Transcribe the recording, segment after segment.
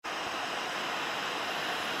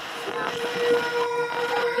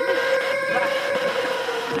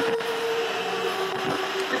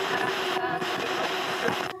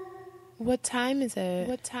What time is it?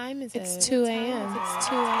 What time is it? It's 2 a.m. It's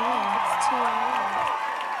 2 a.m. It's 2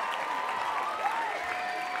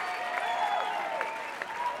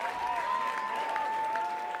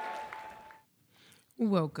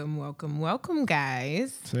 a.m. Welcome, welcome, welcome,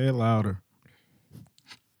 guys. Say it louder.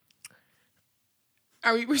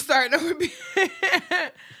 We're starting over.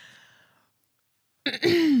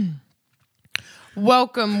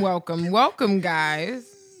 Welcome, welcome, welcome,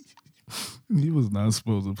 guys. You was not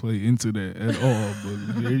supposed to play into that at all,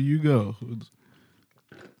 but there you go.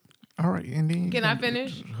 All right, and then Can I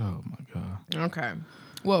finish? Oh my god. Okay.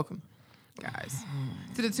 Welcome, guys,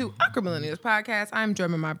 to the Two Awkward Millennials podcast. I'm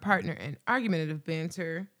joined by my partner in argumentative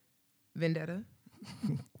banter, Vendetta.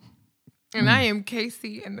 And I am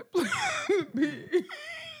Casey and the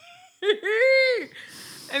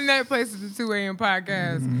and that place is the 2 a.m.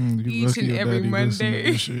 podcast each and every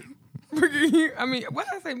Monday. I mean, what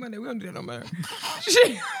did I say Monday? We don't do that no more.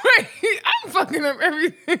 Shit, I'm fucking up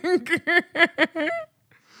everything.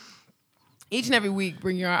 Each and every week,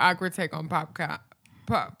 bring your awkward take on pop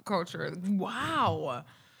culture. Wow.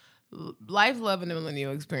 Life, love, and the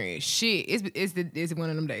millennial experience. Shit, it's one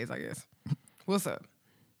of them days, I guess. What's up?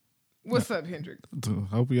 What's up, Hendrix?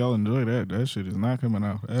 Hope y'all enjoy that. That shit is not coming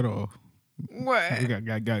out at all. What? We got.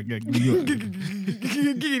 I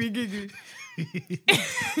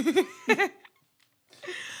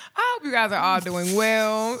hope you guys are all doing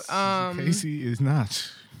well. Casey is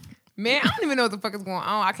not. Man, I don't even know what the fuck is going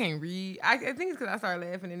on. I can't read. I think it's because I started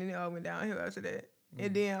laughing and then it all went downhill after that.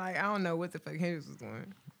 And then, I don't know what the fuck Hendrix was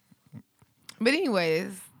doing. But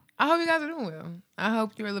anyways, I hope you guys are doing well. I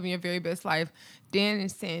hope you are living your very best life,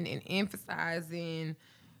 dancing and emphasizing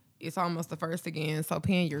it's almost the first again, so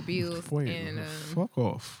paying your bills. Wait, and fuck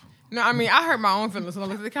off. No, I mean, I hurt my own feelings when I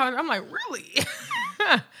looked at the calendar. I'm like, really?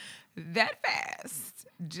 That fast?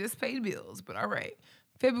 Just paid bills, but all right.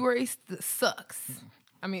 February sucks.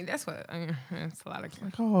 I mean, that's what, it's a lot of...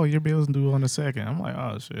 Like, oh, your bill's due on the 2nd. I'm like,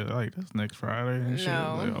 oh, shit, like, that's next Friday and shit.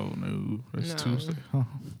 No. Like, oh, no, that's Tuesday. Huh.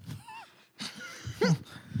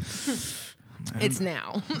 It's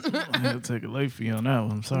now. I had to take a late fee on that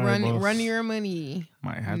one. I'm sorry, boss. Run your money.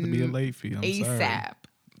 Might have to be a late fee. I'm ASAP. sorry.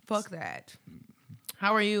 Fuck that.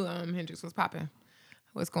 How are you, Hendrix? What's popping?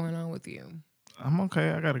 What's going on with you? I'm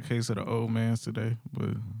okay. I got a case of the old man's today, but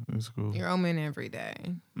it's cool. You're old man every day.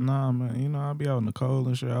 Nah, man. You know, I be out in the cold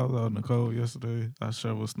and shit. I was out in the cold yesterday. I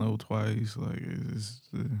shoveled snow twice. Like, it's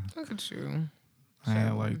Look at you. I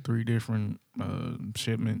had like 3 different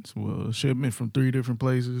shipments. Well, a shipment from 3 different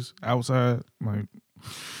places outside. Like,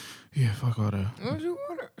 yeah, fuck all that. What did you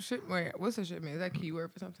order? Wait, what's a shipment? Is that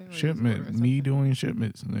keyword for something? Or Shipment. Me doing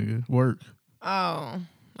shipments, nigga. Work. Oh,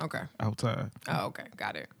 okay. Outside. Oh, okay.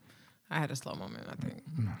 Got it. I had a slow moment, I think.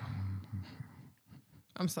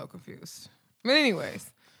 I'm so confused. But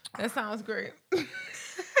anyways, that sounds great.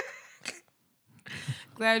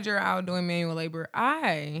 Glad you're out doing manual labor.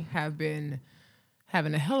 I have been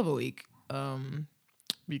having a hell of a week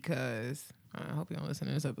because I hope you don't listen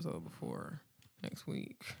to this episode before next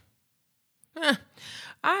week.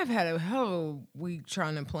 I've had a hell of a week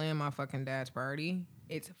trying to plan my fucking dad's party.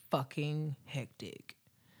 It's fucking hectic.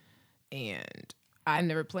 And I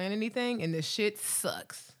never planned anything, and this shit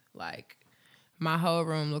sucks. Like, my whole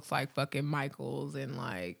room looks like fucking Michael's and,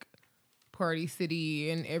 like, Party City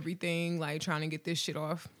and everything, like, trying to get this shit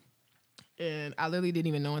off. And I literally didn't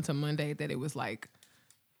even know until Monday that it was, like,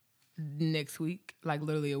 next week, like,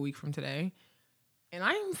 literally a week from today. And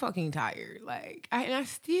I am fucking tired. Like, I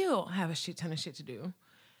still have a shit ton of shit to do.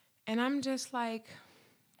 And I'm just, like,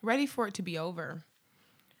 ready for it to be over.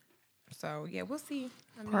 So, yeah, we'll see.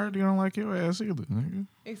 Party don't like your ass either, nigga.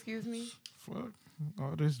 Excuse me? Fuck.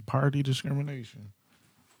 All this party discrimination.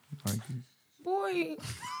 Like, boy,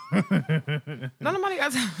 nobody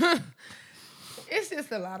got time. It's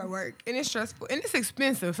just a lot of work, and it's stressful, and it's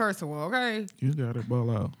expensive, first of all, okay? You got it,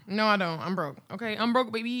 ball out. No, I don't. I'm broke, okay? I'm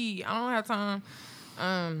broke, baby. I don't have time.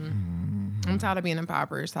 I'm tired of being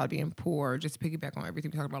impoverished, tired of being poor. Just to piggyback on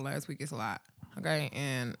everything we talked about last week, it's a lot, okay?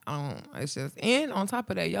 And it's just, and on top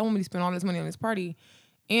of that, y'all want me to spend all this money on this party,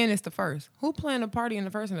 and it's the first. Who planned a party in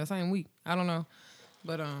the first in the same week? I don't know,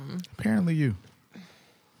 but apparently you.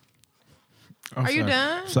 Are you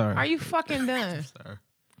done? Sorry. Are you fucking done? Sorry.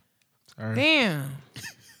 Damn.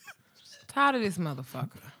 Tired of this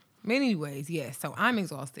motherfucker. But anyways, yes. So I'm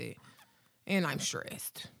exhausted and I'm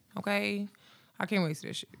stressed. Okay? I can't wait till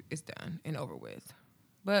this shit is done and over with.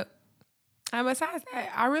 But besides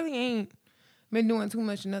that, I really ain't been doing too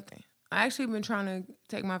much of nothing. I actually been trying to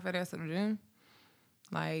take my fat ass to the gym.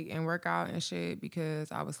 like, and work out and shit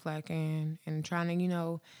because I was slacking and trying to, you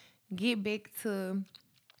know, get back to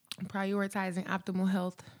prioritizing optimal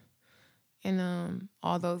health and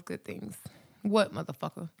all those good things. What,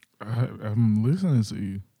 motherfucker? I'm listening to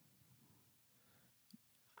you.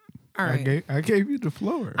 All right. I gave you the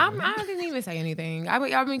floor. I didn't even say anything. I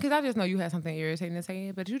mean, because I just know you had something irritating to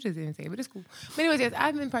say, but you just didn't say it. But it's cool. But anyways, yes,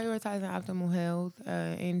 I've been prioritizing optimal health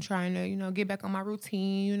and trying to, you know, get back on my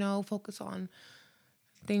routine. You know, focus on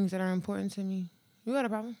things that are important to me. You got a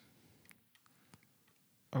problem?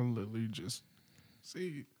 I literally just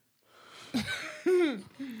see.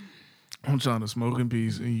 I'm trying to smoke in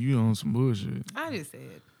peace, and you on some bullshit. I just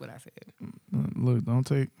said what I said. Look, don't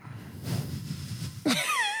take.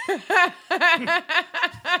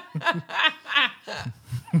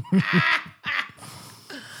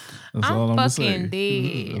 That's all I'm fucking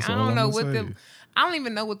dead. That's I all don't know I'ma what say. the. I don't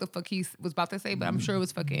even know what the fuck he was about to say, but I'm sure it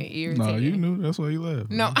was fucking irritating. No, you knew. That's why you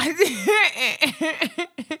laughed. No, I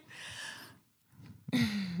didn't.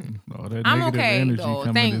 No, that I'm negative okay, energy though.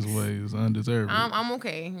 coming Thanks. this way is undeserved. I'm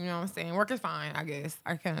okay. You know what I'm saying? Work is fine, I guess.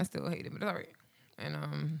 I kind of still hate it, but it's all right.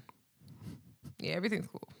 And yeah, everything's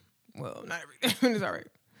cool. Well, not everything. It's all right.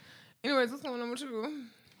 Anyways, what's going on with you?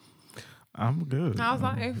 I'm good. How's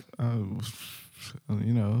life?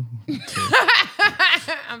 You know.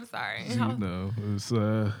 I'm sorry. You know, it's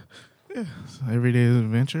every day is an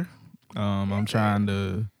adventure. I'm trying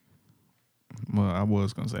to. Well, I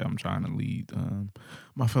was gonna say I'm trying to lead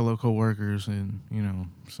my fellow coworkers and, you know,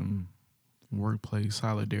 some workplace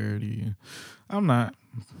solidarity. I'm not.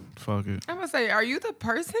 Fuck it. I'm gonna say, are you the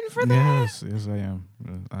person for that? Yes, I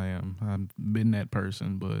am. I've been that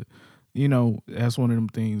person, but you know, that's one of them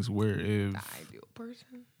things where if The ideal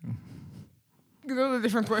person. Those are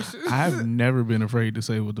different questions. I've never been afraid to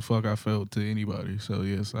say what the fuck I felt to anybody. So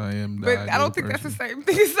yes, I am. But I don't think that's the same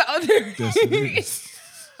thing as the other. Yes, it is.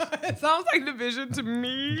 It sounds like division to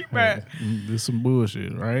me, but This some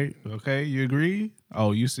bullshit, right? Okay, you agree?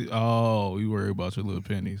 Oh, you see? Oh, you worry about your little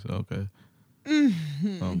pennies. Okay.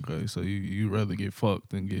 Mm-hmm. Okay, so you rather get fucked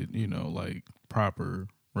than get, you know, like proper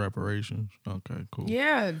reparations. Okay, cool.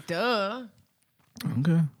 yeah, duh.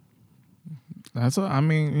 Okay. That's I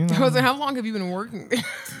mean, you know, I was like, how long have you been working?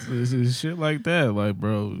 this is shit like that. Like,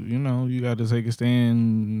 bro, you know, you got to take a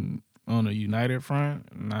stand on a united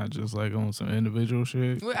front, not just like on some individual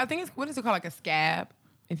shit. Well, I think it's, what is it called? Like a scab?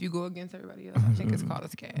 If you go against everybody else, I think it's called a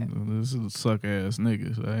scab. This is suck ass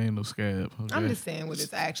niggas. I ain't no scab. Okay? I'm just saying what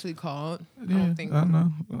it's actually called. Yeah, I don't think. I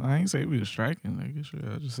know. I ain't say we was striking niggas. Shit.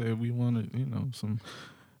 I just said we wanted, you know, some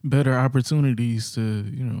better opportunities to,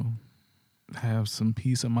 you know, have some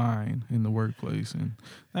peace of mind in the workplace, and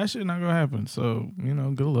that shit not gonna happen. So, you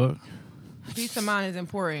know, good luck. Peace of mind is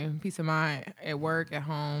important. Peace of mind at work, at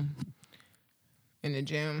home, in the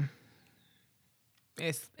gym.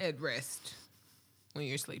 It's at rest when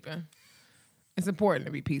you're sleeping. It's important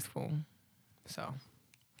to be peaceful. So,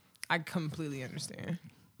 I completely understand.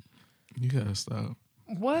 You gotta stop.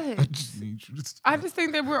 What? I just need you to stop. I just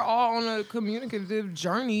think that we're all on a communicative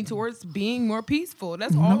journey towards being more peaceful.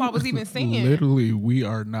 That's all I was even saying. Literally, we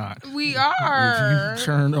are not. We are. If you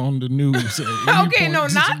turn on the news, at any Okay, point no,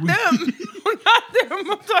 this not week- them. Not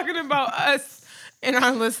them. I'm talking about us and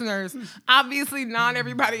our listeners. Obviously, not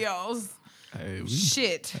everybody else. Hey,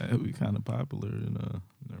 Shit. we kind of popular in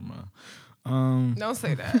never mind. Don't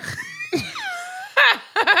say that.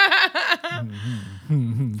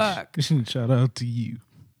 Fuck. Shout out to you.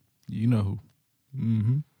 You know who.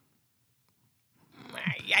 Mm-hmm.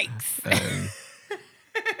 Yikes. Hey.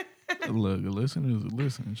 Look, a listener is a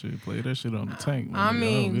listener. Shit, play that shit on the tank. I nigga.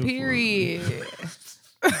 mean, don't give a period.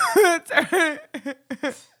 fuck.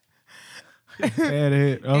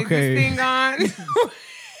 Edit. Okay. Is this thing on?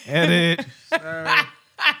 Edit.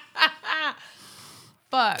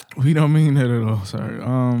 Fuck. We don't mean that at all. Sorry.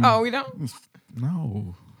 Oh, we don't?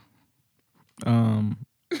 No.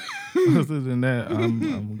 Other than that,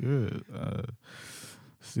 I'm good.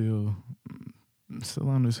 Still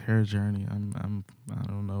on this hair journey. I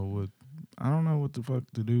don't know what the fuck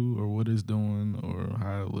to do or what it's doing or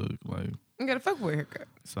how it look like. You got a fuckboy haircut.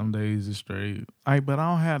 Some days it's straight. But I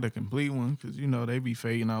don't have the complete one because you know they be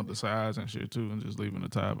fading out the sides and shit too and just leaving the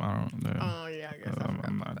top. I don't know. Oh, yeah, I guess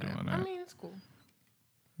I'm not doing that. I mean, it's cool.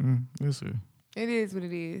 Let's see. It is what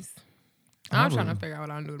it is. I'm trying to figure out what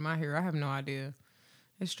I'm doing with my hair. I have no idea.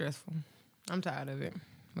 It's stressful. I'm tired of it.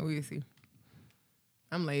 But we'll see.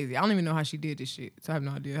 I'm lazy. I don't even know how she did this shit, so I have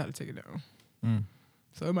no idea how to take it down.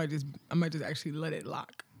 So I might just actually let it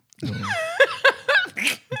lock.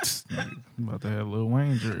 I'm about to have Lil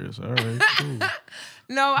Wayne dress. All right, cool.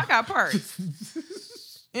 No, I got parts.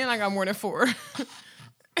 And I got more than 4.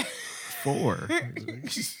 4.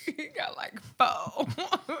 He got like 4.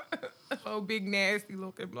 Oh, big nasty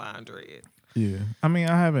looking blonde dread. Yeah, I mean,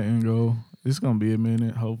 I have an end goal. It's gonna be a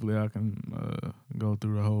minute. Hopefully, I can go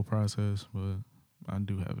through the whole process, but I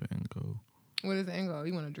do have an end goal. What is the end goal?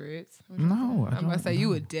 You want to dreads? No, I'm about to say you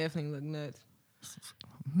would definitely look nuts.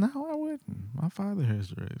 No, I wouldn't. My father has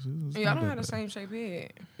dreads. Y'all don't have the same shape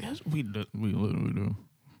head. Yes, we literally do.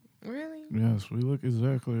 Really? Yes, we look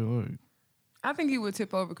exactly alike. I think he would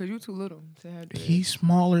tip over because you're too little to have dreads. He's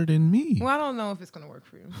smaller than me. Well, I don't know if it's gonna work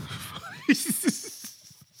for you.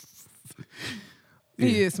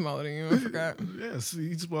 He is smaller than you. I forgot. Yes,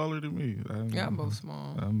 he's smaller than me. Y'all both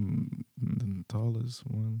small. I'm the tallest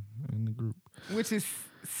one in the group. Which is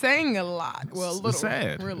saying a lot. Well, a little. It's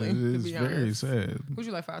sad. Really, It's to be very honest. sad. Would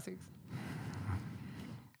you like 5'6"?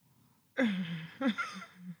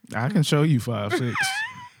 I can show you 5'6".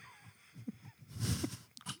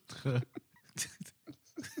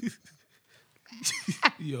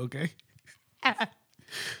 You okay?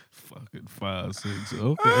 Fucking 5'6".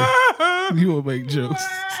 Okay. You wanna make jokes?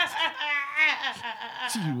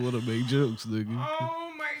 You wanna make jokes, nigga?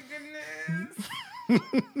 Oh my goodness.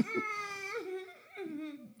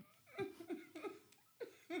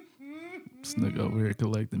 This nigga over here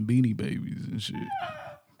collecting Beanie Babies and shit.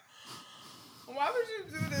 Why would you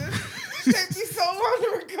do this? It takes me so long to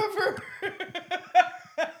recover.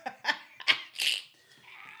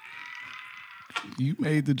 You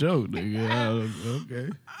made the joke, nigga. Okay.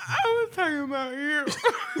 I was talking about you.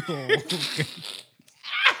 Okay.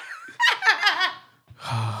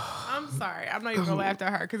 I'm sorry. I'm not even gonna laugh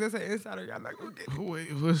at her because it's an insider. Y'all not gonna get it.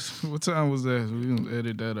 Wait, what time was that? We gonna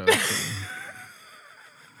edit that out.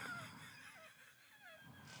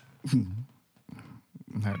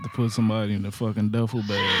 Had to put somebody in the fucking duffel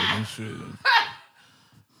bag and shit.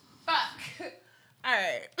 Fuck. All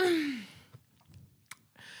right.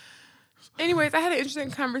 Anyways, I had an interesting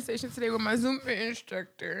conversation today with my Zumba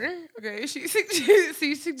instructor. Okay, she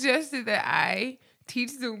suggested that I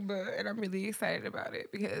teach Zumba, and I'm really excited about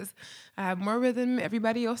it because I have more rhythm than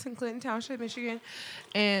everybody else in Clinton Township, Michigan,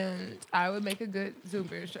 and I would make a good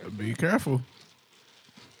Zumba instructor. Be careful.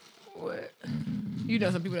 What? You know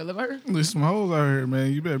some people that live out here? There's some hoes out here,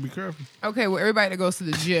 man. You better be careful. Okay, well, everybody that goes to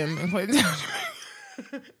the gym in Clinton Township.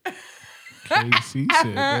 KC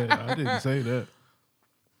said that. I didn't say that.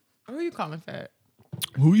 Who you calling fat?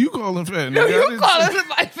 Who you calling fat? No, nigga? I you didn't calling say-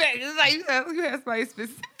 somebody fat. It's like you had somebody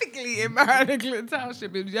specifically in behind the Clinton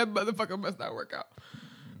Township, and that motherfucker must not work out.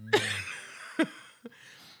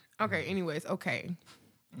 Okay, anyways, okay.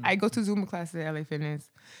 I go to Zumba classes at LA Fitness,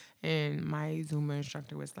 and my Zumba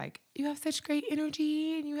instructor was like, you have such great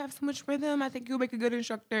energy, and you have so much rhythm. I think you'll make a good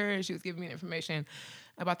instructor. And she was giving me information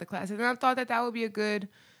about the classes. And I thought that would be a good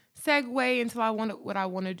segue into what I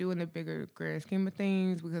want to do in the bigger grand scheme of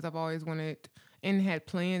things, because I've always wanted and had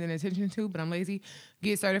planned and attention to, but I'm lazy.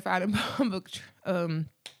 Get certified in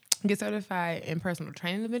personal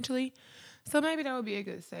training eventually. So maybe that would be a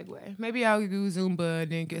good segue. Maybe I'll do Zumba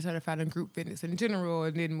and then get certified in group fitness in general,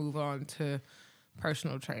 and then move on to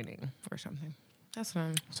personal training or something. That's what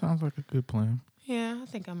I'm. Sounds like a good plan. Yeah, I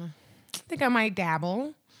think I might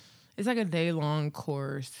dabble. It's like a day-long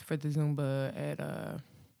course for the Zumba at I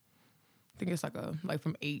think it's like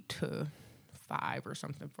from 8 to 5 or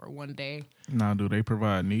something for one day. Now, do they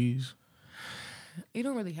provide knees? You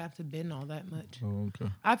don't really have to bend all that much. Oh,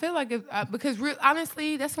 okay. I feel like because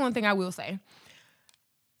honestly, that's the one thing I will say.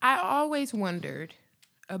 I always wondered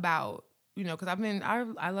about, because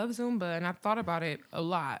I love Zumba, and I've thought about it a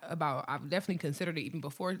lot. I've definitely considered it even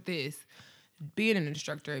before this, being an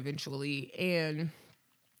instructor eventually. And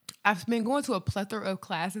I've been going to a plethora of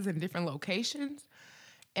classes in different locations,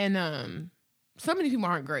 and some of these people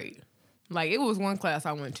aren't great. Like, it was one class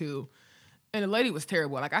I went to, and the lady was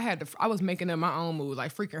terrible. Like, I was making up my own moves,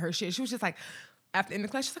 like freaking her shit. She was just like, after in the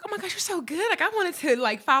class, she's like, oh my gosh, you're so good. Like, I wanted to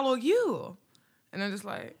like follow you. And I'm just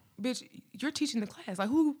like, bitch, you're teaching the class. Like,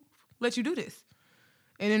 who let you do this?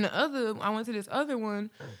 And then I went to this other one,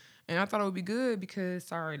 and I thought it would be good because,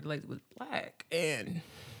 the lady was black. And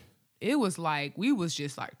it was like, we was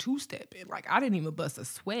just like two-stepping. Like, I didn't even bust a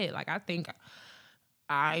sweat. Like, I think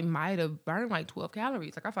I might have burned like 12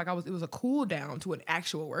 calories. Like, I feel like it was a cool down to an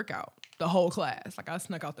actual workout, the whole class. Like, I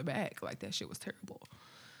snuck out the back. Like, that shit was terrible.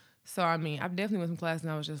 So, I mean, I've definitely went to some class,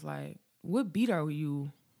 and I was just like, what beat are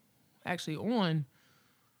you actually on?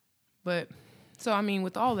 But, so, I mean,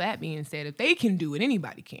 with all that being said, if they can do it,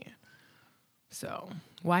 anybody can. So,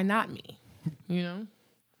 why not me?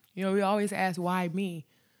 We always ask, why me?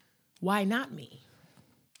 Why not me?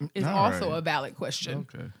 It's also a valid question.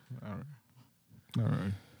 Okay. All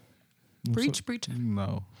right. Preach.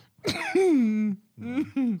 No.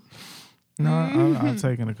 No, I've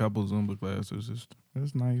taken a couple Zumba classes.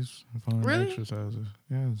 It's nice, fun Really? exercises.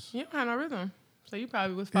 Yes. You don't have no rhythm. So you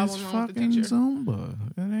probably was It's following along with the fucking teacher. Zumba.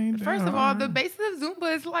 It ain't that First of all, the hard. basis of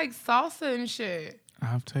Zumba is like salsa and shit.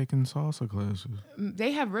 I've taken salsa classes.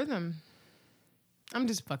 They have rhythm. I'm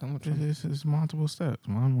just fucking with you. It's multiple steps.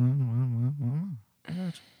 One. I got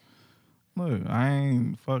you. Look, I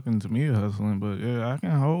ain't fucking Tamia hustling, but yeah, I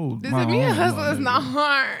can hold. This my is me a own, hustle. my It's nigga. not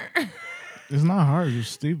hard. It's not hard. You're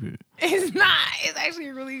stupid. It's not. It's actually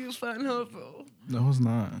a really fun hustle. No, it's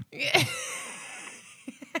not. Yeah.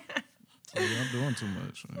 Y'all doing too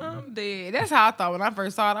much. Man. I'm dead. That's how I thought when I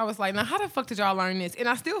first saw it. I was like, now how the fuck did y'all learn this? And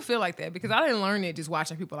I still feel like that because I didn't learn it just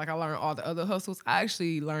watching people like I learned all the other hustles. I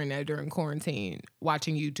actually learned that during quarantine,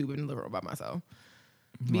 watching YouTube in the living room by myself.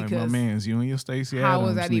 Like my Because man's, you and your Stacey how Adams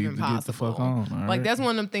was that need even to get the fuck possible? on. All Like right? that's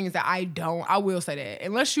one of them things that I will say that.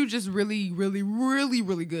 Unless you just really, really, really,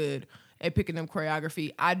 really good at picking up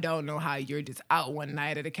choreography, I don't know how you're just out one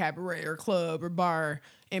night at a cabaret or club or bar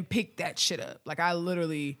and pick that shit up. Like I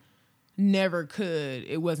literally never could.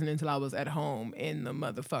 It wasn't until I was at home in the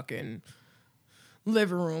motherfucking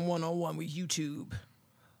living room one-on-one with YouTube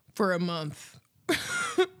for a month. It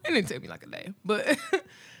didn't take me like a day, but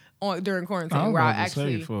during quarantine I was where I about to say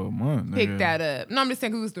actually for a month, picked nigga. that up. No, I'm just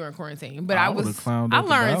saying 'cause it was during quarantine. But I I would've was clowned I up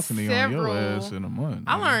the learned balcony on your ass several. in a month.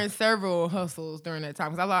 I nigga. learned several hustles during that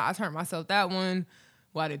time because I turned myself that one.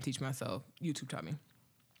 Well, I didn't teach myself. YouTube taught me.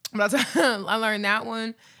 But I learned that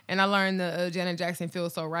one, and I learned the Janet Jackson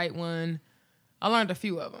 "Feels So Right" one. I learned a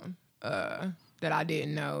few of them that I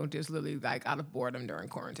didn't know, just literally like out of boredom during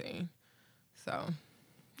quarantine. So,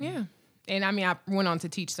 yeah. And I mean, I went on to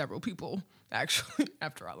teach several people actually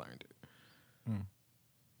after I learned it.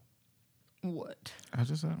 What? I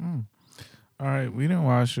just said, all right, we didn't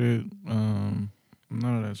watch it. None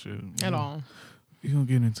of that shit. At all. We gonna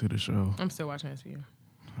get into the show. I'm still watching SVU.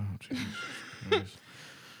 Oh, Jesus Christ.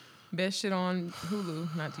 Best shit on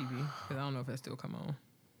Hulu, not TV, because I don't know if that still come on.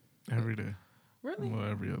 Every day. Really? Well,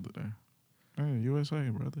 every other day. Hey, USA,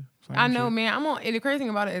 brother. Same I know, shit. man. I'm on. And the crazy thing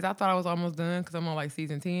about it is, I thought I was almost done because I'm on like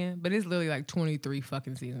season 10, but it's literally like 23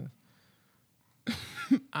 fucking seasons.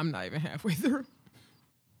 I'm not even halfway through.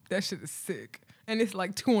 That shit is sick, and it's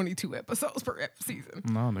like 22 episodes per season.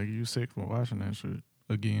 No, nigga, you sick for watching that shit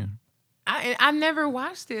again. I never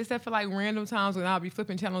watched it except for like random times when I'll be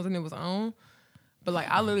flipping channels and it was on. But like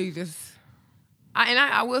I literally just,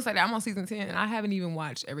 I will say that I'm on season 10 and I haven't even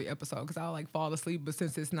watched every episode because I'll like fall asleep. But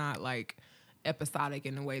since it's not like episodic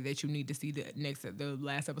in the way that you need to see the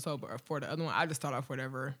last episode, but for the other one, I just start off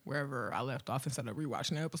wherever I left off instead of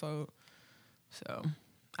rewatching the episode. So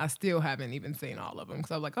I still haven't even seen all of them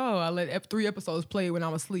because I was like, oh, I let 3 episodes play when I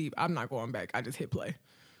was asleep. I'm not going back. I just hit play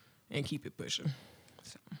and keep it pushing.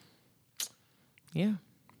 So yeah.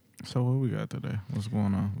 So what we got today? What's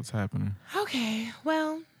going on? What's happening? Okay,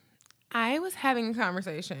 well, I was having a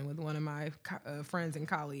conversation with one of my friends and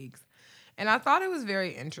colleagues, and I thought it was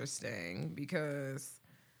very interesting because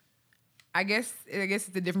I guess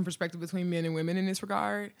it's a different perspective between men and women in this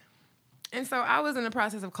regard. And so I was in the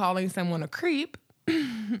process of calling someone a creep,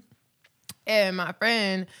 and my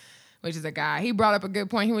friend, which is a guy, he brought up a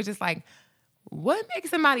good point. He was just like, what makes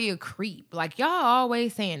somebody a creep? Like, y'all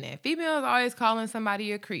always saying that. Females always calling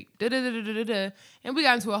somebody a creep. Da-da-da-da-da-da. And we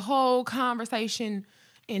got into a whole conversation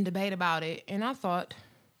and debate about it. And I thought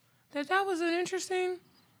that was an interesting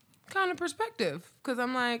kind of perspective. Because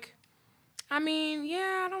I'm like, I mean,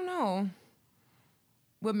 yeah, I don't know.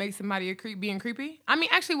 What makes somebody a creep being creepy? I mean,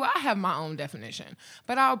 actually, well, I have my own definition.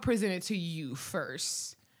 But I'll present it to you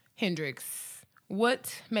first. Hendrix,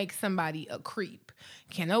 what makes somebody a creep?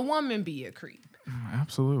 Can a woman be a creep?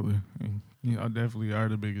 Absolutely. Y'all definitely are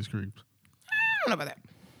the biggest creeps. I don't know about that.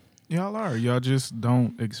 Y'all are. Y'all just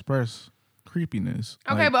don't express creepiness.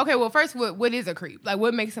 Okay, Like, well, first, what is a creep? Like,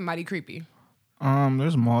 what makes somebody creepy?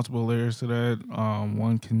 there's multiple layers to that.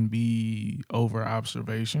 One can be over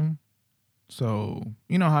observation. So,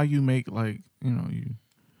 you know how you make like,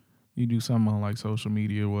 you do something on like social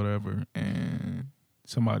media or whatever, and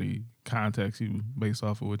somebody contacts you based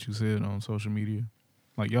off of what you said on social media.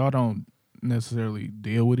 Like, y'all don't necessarily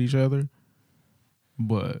deal with each other,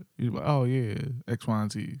 but you're like, oh yeah, X, Y,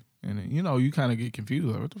 and Z. And then, you kind of get confused.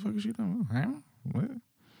 Like, what the fuck is she doing? Huh? What?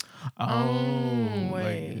 Oh,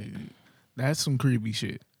 wait. like, that's some creepy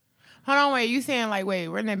shit. Hold on, wait. You saying like, wait,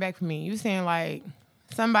 run that back for me. You saying like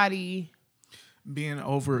somebody Being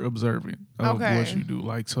over observant of Okay. what you do.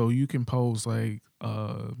 Like, so you can post like,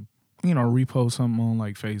 repost something on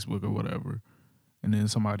like Facebook or whatever, and then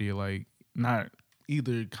somebody like not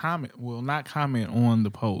comment on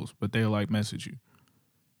the post, but they'll like message you.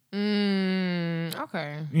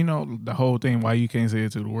 okay. The whole thing why you can't say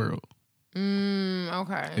it to the world.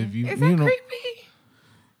 Okay. If you Is that you know, creepy?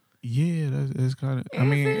 yeah, that's kind of. I Is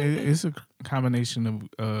mean, it? it's a combination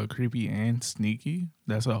of creepy and sneaky.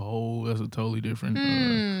 That's a totally different.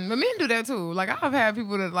 But men do that too. Like I've had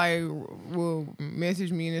people that like will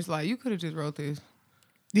message me and it's like, you could have just wrote this.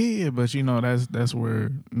 Yeah, but you know that's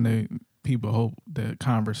where people hope that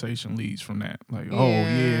conversation leads from that. Like, oh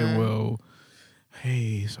yeah, well,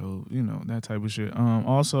 hey, so you know that type of shit.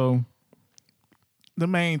 Also, the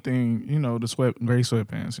main thing, you know, the gray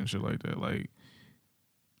sweatpants and shit like that. Like,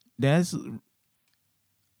 that's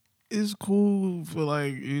it's cool for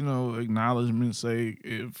like you know acknowledgement's sake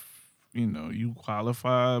if you know you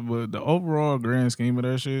qualify, but the overall grand scheme of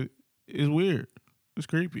that shit is weird. It's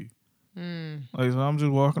creepy. Like, so I'm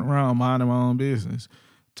just walking around minding my own business,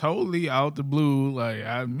 totally out the blue. Like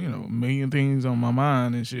I, you know, a million things on my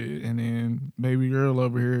mind and shit, and then baby girl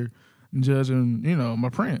over here judging, you know, my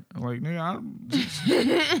print. Like, nigga,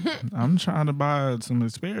 I'm trying to buy some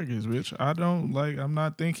asparagus, bitch. I'm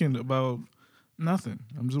not thinking about nothing.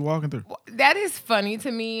 I'm just walking through. That is funny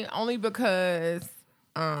to me only because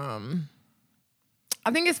I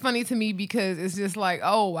think it's funny to me because it's just like,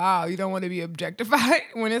 oh wow, you don't want to be objectified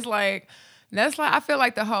when it's like that's like I feel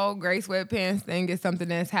like the whole gray sweatpants thing is something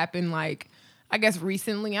that's happened like I guess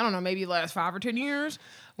recently. I don't know, maybe the last 5 or 10 years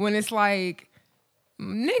when it's like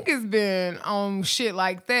niggas been on shit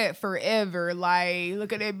like that forever. Like,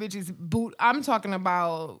 look at that bitch's boot. I'm talking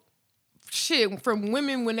about shit from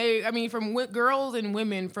women from girls and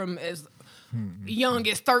women from as young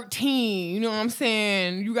as 13. You know what I'm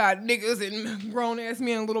saying? You got niggas and grown ass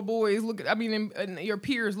men and little boys and your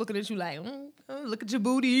peers looking at you like, look at your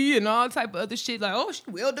booty and all type of other shit. Like, oh, she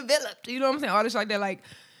well developed. You know what I'm saying? All this like that. Like,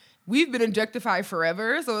 we've been objectified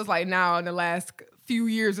forever. So it's like now in the last few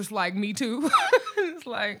years, it's like me too. It's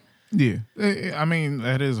like, yeah. I mean,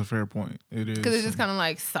 that is a fair point. It is because it's just kind of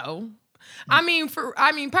like so. I mean,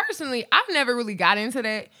 personally, I've never really got into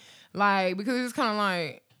that, like because it's kind of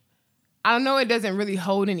like I don't know. It doesn't really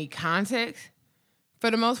hold any context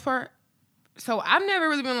for the most part. So I've never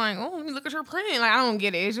really been like, oh, let me look at your print. Like I don't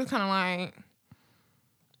get it. It's just kind of like.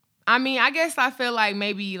 I mean, I guess I feel like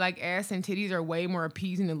maybe like ass and titties are way more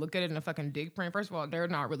appeasing to look at it than a fucking dick print. First of all, they're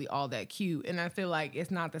not really all that cute. And I feel like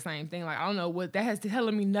it's not the same thing. Like, I don't know what that has to tell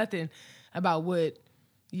me nothing about what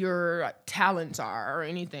your talents are or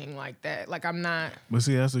anything like that. Like I'm not. But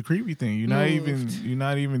see, that's the creepy thing. You're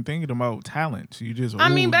not even thinking about talents. You just. I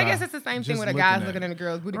mean, but I guess it's the same thing with a guy's looking at a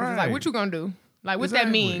girl's booty. Because it's like, what you gonna do? Like, what's that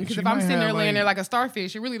mean? Because if I'm sitting there laying there like a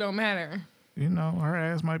starfish, it really don't matter. You know, her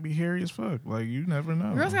ass might be hairy as fuck. Like, you never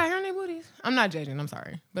know. Girls got hair on their booties. I'm not judging. I'm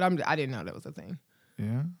sorry, but I didn't know that was a thing.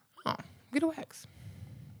 Yeah. Oh, get a wax.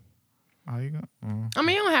 How you going? I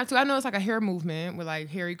mean, you don't have to. I know it's like a hair movement with like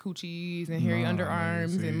hairy coochies and hairy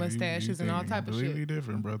underarms and mustaches and all type of shit. Completely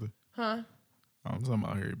different, brother. Huh? I'm talking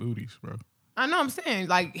about hairy booties, bro. I know. I'm saying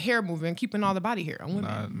like hair movement, keeping all the body hair on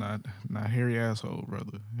women. Not hairy asshole,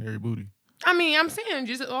 brother. Hairy booty. I mean, I'm saying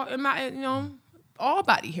just all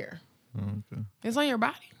body hair. Okay. It's on your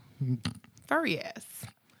body. Furry ass.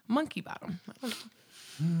 Monkey bottom. I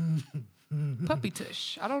don't know. Puppy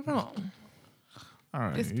tush. I don't know. All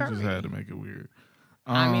right. It's you furry. just had to make it weird.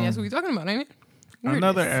 I mean, that's what we're talking about, ain't it? Weirdness.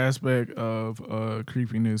 Another aspect of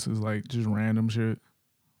creepiness is like just random shit.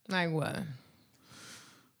 Like what?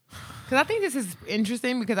 Because I think this is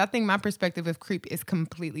interesting because I think my perspective of creep is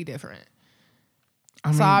completely different.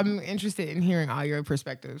 So I'm interested in hearing all your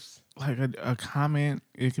perspectives. Like a comment,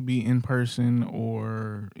 it could be in person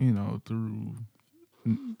or, you know, through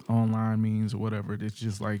online means or whatever. It's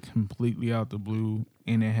just like completely out the blue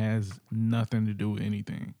and it has nothing to do with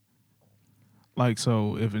anything. Like,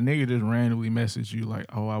 so if a nigga just randomly message you like,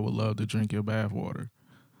 oh, I would love to drink your bath water.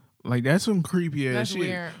 Like, that's some creepy ass shit.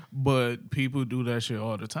 Weird. But people do that shit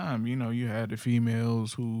all the time. You know, you had the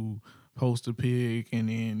females who post a pic and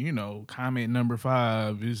then, you know, comment number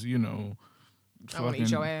 5 is, you know, I want to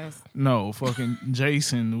eat your ass. No, fucking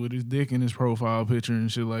Jason with his dick in his profile picture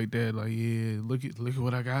and shit like that. Like, yeah, look at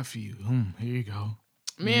what I got for you. Here you go.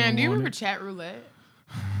 Man, do you remember Chat Roulette?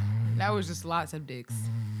 That was just lots of dicks,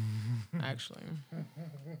 actually.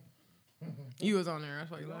 You was on there.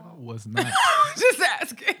 That's why you laughed. I was not. Just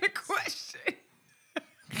asking a question.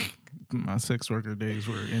 My sex worker days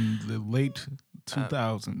were in the late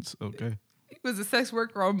 2000s, okay? He was a sex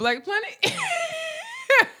worker on Black Planet.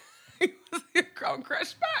 He was on Crush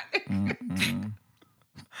Spot.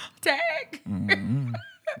 Tag.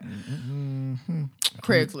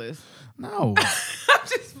 Craigslist. No. I'm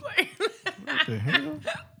just playing. What the hell?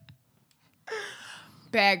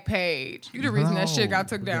 Bag Page. You the reason that shit got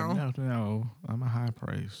took down. No, I'm a high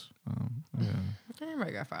price. Yeah.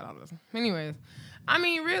 Everybody got $5. Anyways, I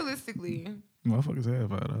mean, realistically, motherfuckers have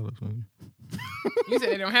 $5. Man. you said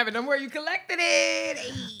they don't have it no more. You collected it.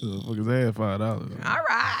 Hey. Motherfuckers have $5. All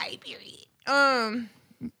right, period.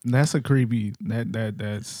 That's a creepy.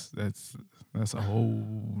 That's a whole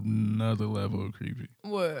nother level of creepy.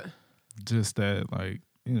 What? Just that, like,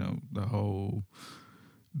 you know, the whole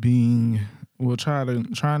being, well,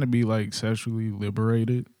 trying to be like sexually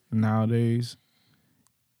liberated nowadays.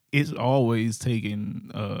 It's always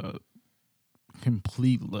taken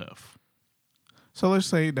complete left. So let's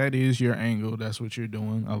say that is your angle. That's what you're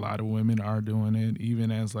doing. A lot of women are doing it,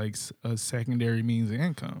 even as like a secondary means of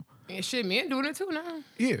income. And shit, men doing it too now.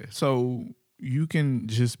 Yeah. So you can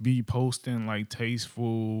just be posting like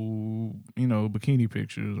tasteful, you know, bikini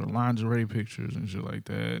pictures or lingerie pictures and shit like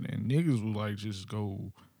that, and niggas will like just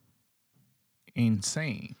go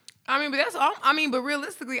insane. I mean, but that's all. I mean, but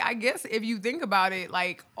realistically, I guess if you think about it,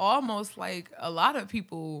 like almost like a lot of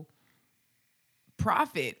people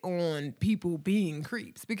profit on people being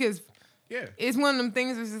creeps because it's one of them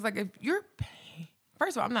things that's just like if you're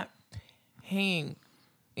first of all, I'm not paying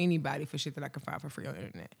anybody for shit that I can find for free on the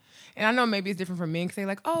internet. And I know maybe it's different from men because they're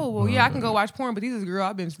like, oh, well, yeah, I can go watch porn, but this is a girl,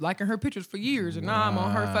 I've been liking her pictures for years, and now I'm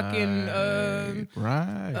on her fucking,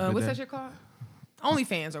 what's that shit called?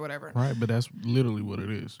 OnlyFans or whatever. Right, but that's literally what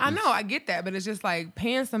it is. I know, I get that, but it's just like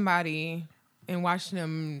paying somebody and watching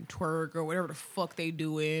them twerk or whatever the fuck they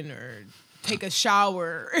doing or take a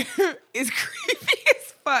shower is creepy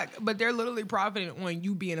as fuck, but they're literally profiting on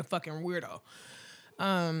you being a fucking weirdo.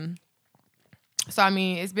 So, I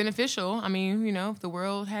mean, it's beneficial. I mean, you know, if the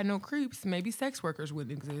world had no creeps, maybe sex workers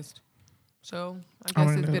wouldn't exist. So, I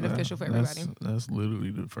guess it's beneficial for everybody. That's literally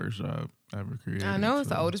the first job ever created. I know, it's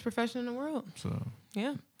the oldest profession in the world. So,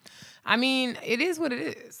 yeah. I mean, it is what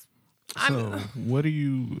it is. So,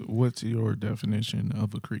 what's your definition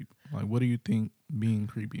of a creep? Like, what do you think being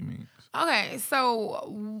creepy means? Okay,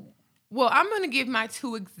 so, well, I'm going to give my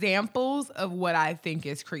 2 examples of what I think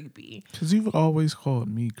is creepy. Because you've always called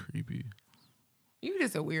me creepy. You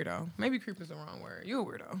just a weirdo. Maybe creep is the wrong word. You a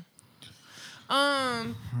weirdo.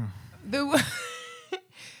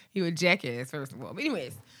 You a jackass, first of all. But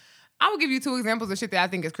anyways, I will give you 2 examples of shit that I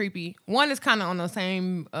think is creepy. One is kind of on the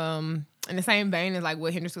same, in the same vein as like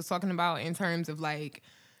what Hendrix was talking about in terms of like,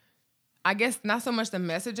 I guess not so much the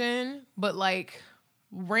messaging, but like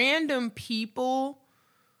random people,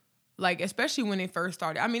 like especially when it first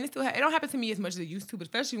started. I mean, it don't happen to me as much as it used to, but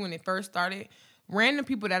especially when it first started, random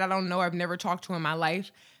people that I don't know, I've never talked to in my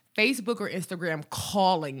life, Facebook or Instagram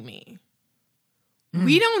calling me.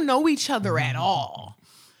 We don't know each other at all.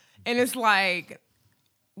 And it's like,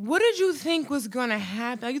 what did you think was going to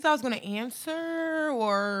happen? Like, you thought I was going to answer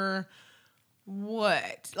or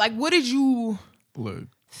what? Like, what did you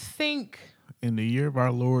think? In the year of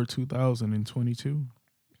our Lord 2022,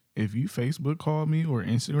 if you Facebook call me or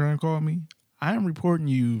Instagram call me, I am reporting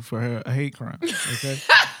you for a hate crime, okay?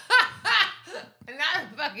 Not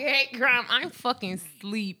a fucking hate crime. I'm fucking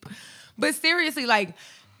sleep. But seriously, like,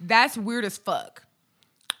 that's weird as fuck.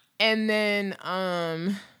 And then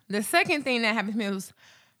the second thing that happened to me was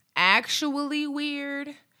actually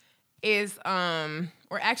weird is,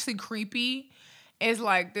 or actually creepy, is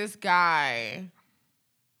like this guy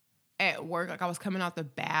at work, like I was coming out the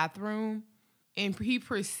bathroom, and he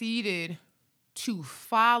proceeded to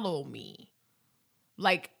follow me.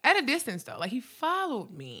 Like, at a distance, though. Like, he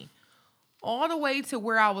followed me all the way to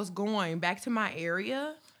where I was going, back to my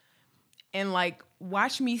area, and, like,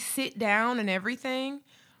 watched me sit down and everything,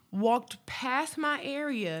 walked past my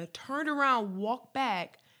area, turned around, walked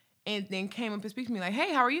back, and then came up and spoke to me like,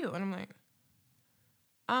 hey, how are you? And I'm like,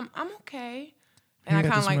 I'm okay. And I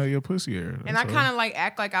kind of like smell your pussy air. And I kind of like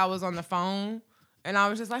act like I was on the phone. And I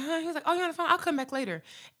was just like, huh? He was like, oh, you're on the phone? I'll come back later.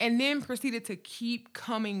 And then proceeded to keep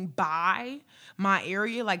coming by my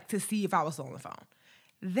area, like to see if I was still on the phone.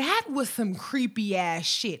 That was some creepy ass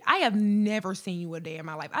shit. I have never seen you a day in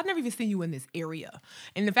my life. I've never even seen you in this area.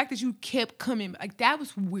 And the fact that you kept coming, like, that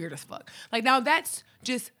was weird as fuck. Like, now that's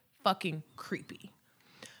just fucking creepy.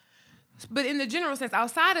 But in the general sense,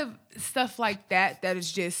 outside of stuff like that, that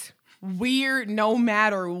is just weird no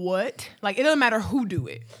matter what. Like, it doesn't matter who do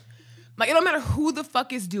it. Like, it don't matter who the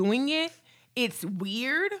fuck is doing it. It's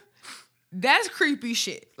weird. That's creepy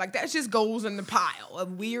shit. Like, that just goes in the pile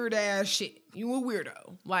of weird ass shit. You a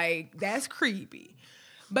weirdo. Like, that's creepy.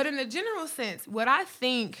 But in the general sense, what I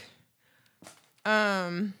think,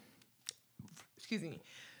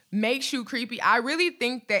 makes you creepy, I really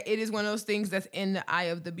think that it is one of those things that's in the eye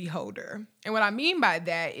of the beholder. And what I mean by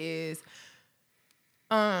that is,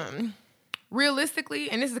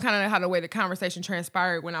 realistically, and this is kind of how the way the conversation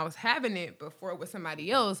transpired when I was having it before with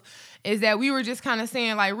somebody else, is that we were just kind of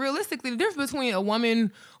saying, like, realistically, the difference between a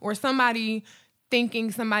woman or somebody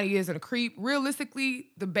thinking somebody isn't a creep, realistically,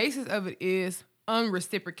 the basis of it is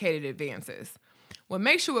unreciprocated advances. What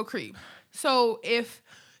makes you a creep? So if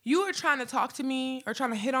you are trying to talk to me or trying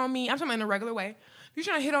to hit on me, I'm talking about in a regular way. If you're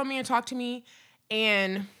trying to hit on me and talk to me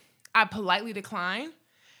and I politely decline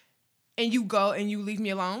and you go and you leave me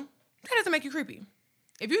alone, that doesn't make you creepy.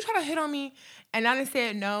 If you try to hit on me and I done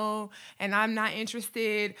said no and I'm not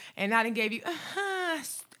interested and I done gave you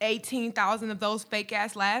 18,000 of those fake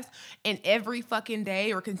ass laughs and every fucking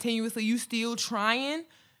day or continuously you still trying,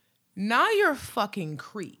 now you're a fucking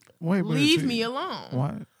creep. Leave me alone.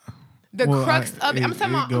 What? The crux of it, I'm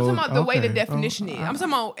talking about the way the definition is. I'm talking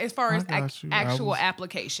about as far as actual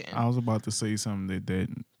application. I was about to say something that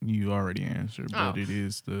you already answered, but it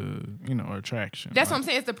is the, attraction. That's what I'm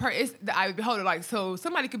saying. So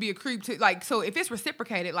somebody could be a creep to, like, so if it's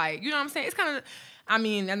reciprocated, like, you know what I'm saying? It's kind of, I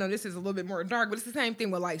mean, I know this is a little bit more dark, but it's the same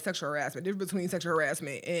thing with, like, sexual harassment. The difference between sexual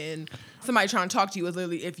harassment and somebody trying to talk to you is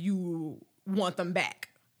literally if you want them back.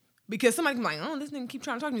 Because somebody can be like, oh, this nigga keep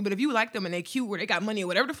trying to talk to me. But if you like them and they cute or they got money or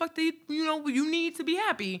whatever the fuck you need to be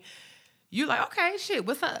happy, you're like, okay, shit,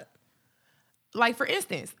 what's up? Like, for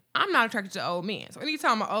instance, I'm not attracted to old men. So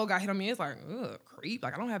anytime an old guy hit on me, it's like, ugh, creep.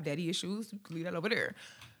 Like, I don't have daddy issues. You can leave that over there.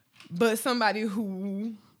 But somebody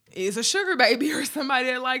who is a sugar baby or somebody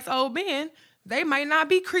that likes old men, they might not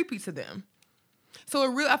be creepy to them.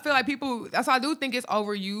 So I feel like people, that's why I do think it's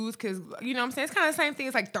overused because, you know what I'm saying? It's kind of the same thing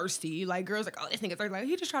as like thirsty. Like girls like, oh, this nigga's thirsty. Like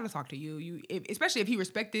he just trying to talk to you. Especially if he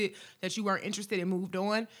respected that you weren't interested and moved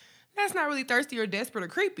on. That's not really thirsty or desperate or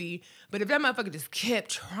creepy. But if that motherfucker just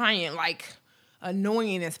kept trying like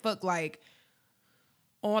annoying as fuck like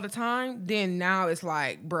all the time, then now it's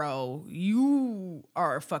like, bro, you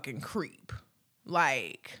are a fucking creep.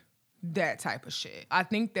 Like that type of shit. I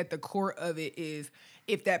think that the core of it is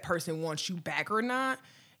if that person wants you back or not,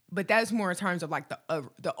 but that's more in terms of like the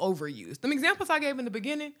overuse. Them examples I gave in the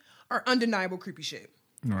beginning are undeniable creepy shit.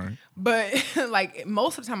 Right. But like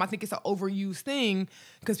most of the time I think it's an overused thing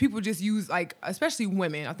because people just use like, especially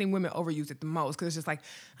women, I think women overuse it the most because it's just like,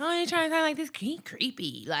 oh, I ain't trying to sound like this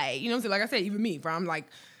creepy. Like, you know what I'm saying? Like I said, even me, where I'm like,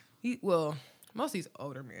 most of these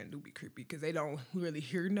older men do be creepy because they don't really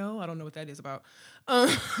hear no. I don't know what that is about.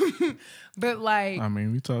 But like, I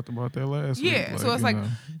mean, we talked about that last week. Yeah, so it's like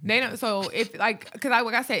they don't. So if like, because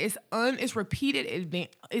like I said, it's repeated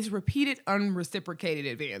unreciprocated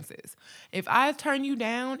advances. If I turn you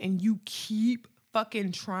down and you keep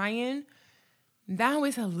fucking trying, now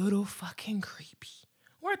it's a little fucking creepy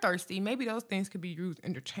or thirsty. Maybe those things could be used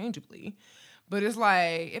interchangeably, but it's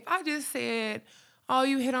like if I just said, oh,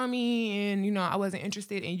 you hit on me and, I wasn't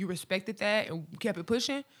interested and you respected that and kept it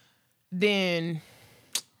pushing, then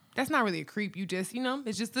that's not really a creep. You just,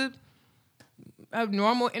 it's just a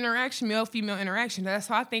normal interaction, male-female interaction. That's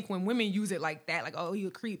how I think when women use it like that, like, oh, he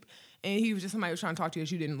a creep and he was just somebody who was trying to talk to you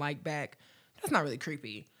that you didn't like back, that's not really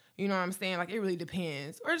creepy. You know what I'm saying? Like, it really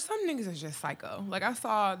depends. Or some niggas are just psycho. Like, I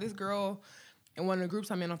saw this girl in one of the groups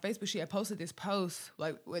I'm in on Facebook. She had posted this post,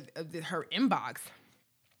 like, with her inbox.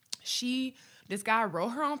 This guy wrote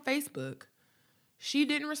her on Facebook. She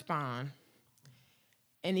didn't respond.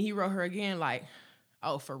 And then he wrote her again like,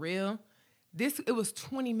 oh, for real? It was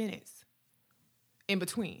 20 minutes in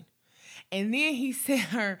between. And then he sent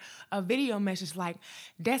her a video message like,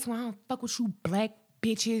 that's why I don't fuck with you black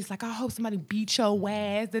bitches. Like, I hope somebody beat your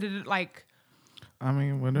ass. Like, I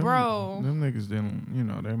mean, when them niggas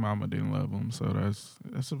didn't, their mama didn't love them. So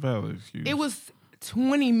that's a valid excuse. It was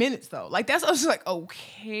 20 minutes though. Like that's, I was just like,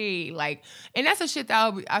 okay. Like, and that's a shit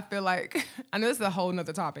that I feel like, I know this is a whole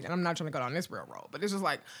nother topic and I'm not trying to go down this real road, but it's just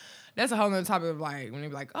like, that's a whole nother topic of like, when they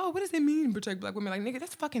be like, oh, what does it mean to protect black women? Like, nigga,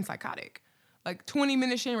 that's fucking psychotic. Like 20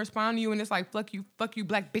 minutes she didn't respond to you and it's like, fuck you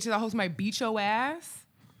black bitches. I hope somebody beat your ass.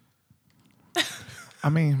 I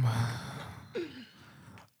mean,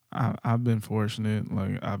 I've been fortunate.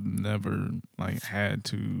 Like I've never like had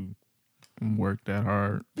to work that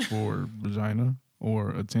hard for vagina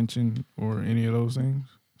or attention or any of those things.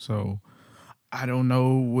 So I don't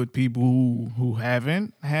know what people who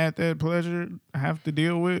haven't had that pleasure have to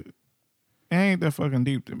deal with. It ain't that fucking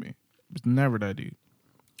deep to me. It's never that deep.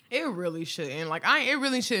 It really shouldn't. Like it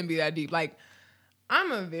really shouldn't be that deep. Like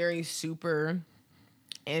I'm a very super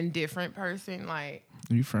indifferent person. Like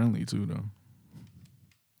you friendly too though.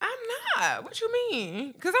 I'm not. What you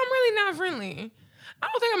mean? Because I'm really not friendly. I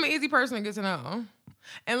don't think I'm an easy person to get to know.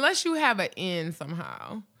 Unless you have an end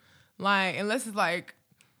somehow. Like, unless it's like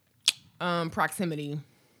proximity.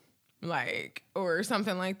 Like, or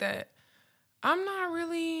something like that. I'm not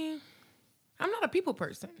really I'm not a people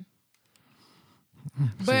person.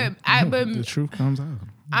 See, But the truth comes out.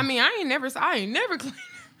 I mean, I ain't never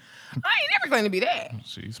claimed to be that.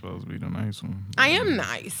 She's supposed to be the nice one. I am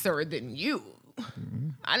nicer than you.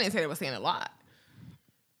 I didn't say that was saying a lot.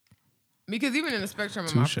 Because even in the spectrum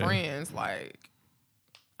of Touche. my friends, like,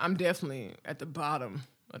 I'm definitely at the bottom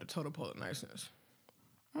of the total pole of niceness.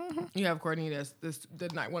 You have Courtney, that's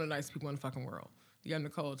one of the nicest people in the fucking world. You have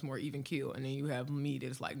Nicole, it's more even keel. And then you have me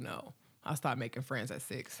that's like, no, I stopped making friends at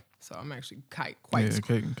 6. So I'm actually quite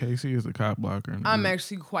Casey is the cop blocker. I'm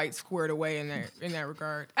actually quite squared away in that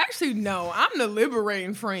regard. Actually, no, I'm the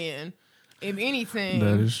liberating friend. If anything,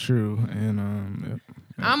 that is true, and yep.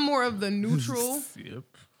 I'm more of the neutral, Yep.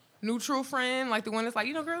 neutral friend, like the one that's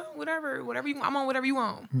like, girl, whatever you, I'm on whatever you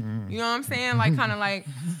want. You know what I'm saying? Like kind of like,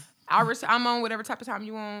 I'm on whatever type of time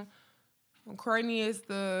you want. Courtney is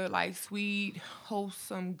the like sweet,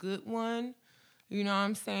 wholesome, good one. You know what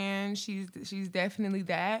I'm saying? She's definitely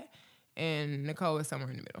that. And Nicole is somewhere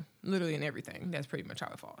in the middle. Literally in everything. That's pretty much how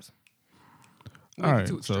it falls. All right,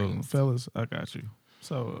 so fellas, I got you.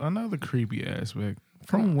 So another creepy aspect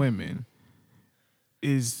from women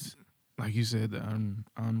is, like you said, the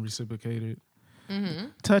unreciprocated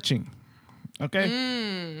touching.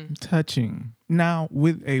 Okay? Touching. Now,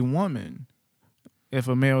 with a woman, if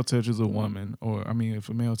a male touches a woman, if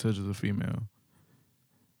a male touches a female,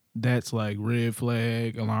 that's like red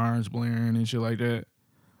flag, alarms blaring and shit like that.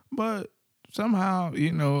 But somehow,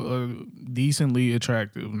 decently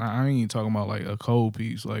attractive. Now, I ain't talking about like a cold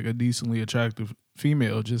piece. Like a decently attractive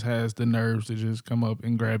female just has the nerves to just come up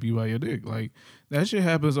and grab you by your dick. Like that shit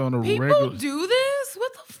happens on a regular. People do this?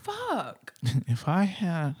 What the fuck? If I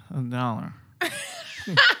had $1.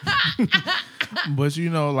 But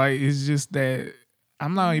it's just that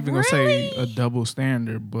I'm not even gonna say a double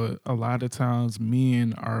standard, but a lot of times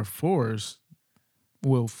men are forced.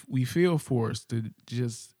 Well, we feel forced to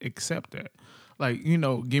just accept that. Like,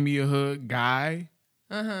 give me a hug, guy.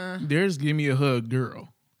 There's give me a hug,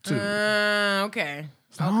 girl, too. Okay.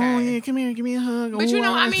 Oh, yeah, come here, give me a hug. But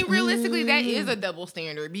realistically, that is a double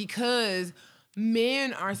standard because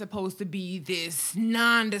men are supposed to be this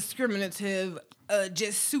non-discriminative,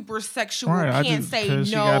 just super sexual, can't say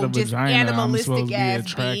no, just animalistic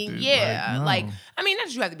ass being. Yeah. Not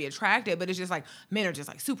that you have to be attractive, but it's just like men are just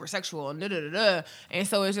like super sexual and da-da-da-da. And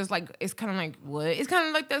so it's just like, it's kind of like, what? It's kind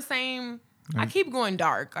of like the same. I keep going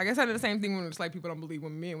dark. Like I said, the same thing when it's like people don't believe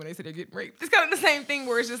women when they say they're getting raped. It's kind of the same thing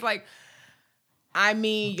where it's just like,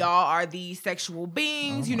 y'all are these sexual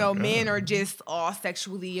beings. Men are just all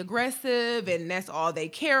sexually aggressive and that's all they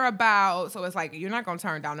care about. So it's like, you're not going to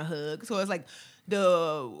turn down a hug. So it's like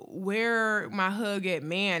where my hug at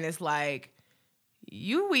man is like,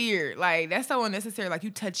 you weird. Like, that's so unnecessary. Like,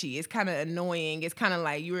 you touchy. It's kind of annoying. It's kind of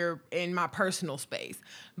like you're in my personal space.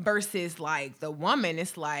 Versus, like, the woman,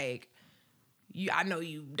 it's like, I know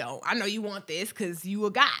you don't. I know you want this because you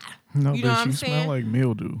a guy. No, you know bitch, what I'm you saying? smell like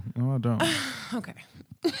mildew. No, I don't. Okay.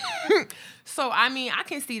 So, I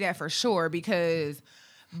can see that for sure because,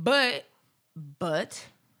 but,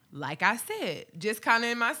 like I said, just kind of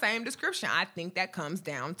in my same description, I think that comes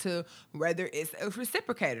down to whether it's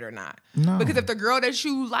reciprocated or not. No. Because if the girl that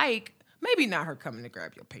you like, maybe not her coming to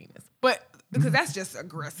grab your penis, but because that's just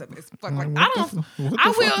aggressive as fuck. Like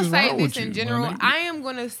I will say this in general. I am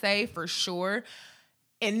gonna say for sure,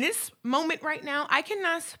 in this moment right now, I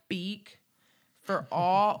cannot speak for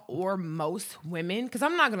all or most women because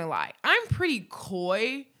I'm not gonna lie, I'm pretty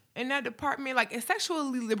coy in that department. Like as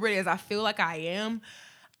sexually liberated as I feel like I am,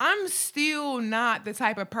 I'm still not the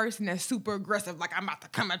type of person that's super aggressive. Like, I'm about to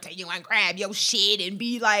come up to you and grab your shit and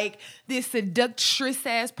be like this seductress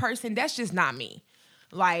ass person. That's just not me.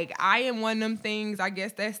 Like, I am one of them things. I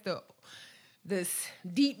guess that's this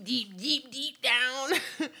deep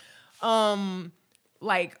down,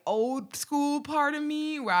 like old school part of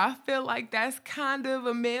me where I feel like that's kind of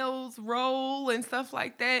a male's role and stuff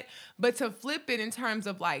like that. But to flip it in terms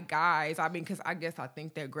of like guys, because I guess I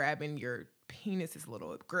think that grabbing your penis is a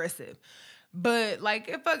little aggressive, but like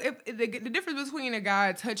if the difference between a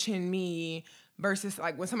guy touching me versus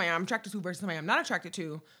like when somebody I'm attracted to versus somebody I'm not attracted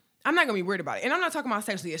to, I'm not gonna be worried about it. And I'm not talking about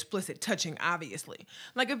sexually explicit touching, obviously.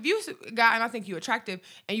 Like if you a guy and I think you attractive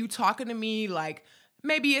and you talking to me like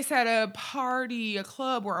maybe it's at a party, a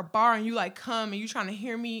club or a bar and you like come and you trying to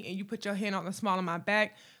hear me and you put your hand on the small of my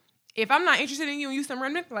back. If I'm not interested in you and you some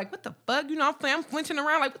random, like, what the fuck? I'm flinching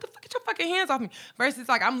around, like, what the fuck? Get your fucking hands off me. Versus,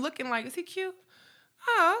 like, I'm looking like, is he cute?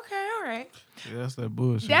 Oh, okay, all right. Yeah, that's that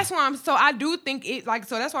bullshit. That's why so I do think it, like,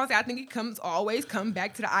 so that's why I say I think it always come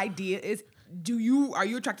back to the idea is, are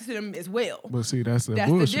you attracted to them as well? But see, that's the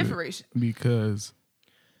bullshit. The difference. Because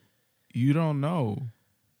you don't know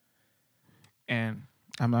And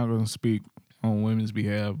I'm not going to speak on women's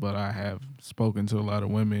behalf, but I have spoken to a lot of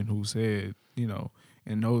women who said, you know,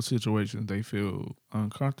 in those situations they feel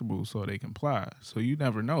uncomfortable, so they comply. So you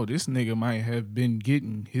never know. This nigga might have been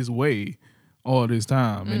getting his way all this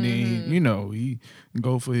time, and then you know he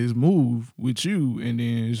go for his move with you, and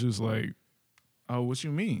then it's just like, oh, what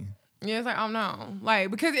you mean? Yeah, it's like, oh no,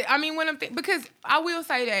 like because because I will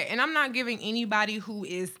say that, and I'm not giving anybody who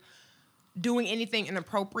is doing anything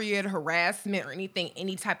inappropriate, harassment, or anything,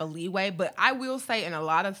 any type of leeway. But I will say in a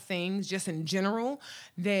lot of things, just in general,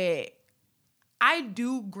 that I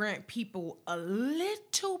do grant people a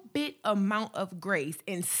little bit amount of grace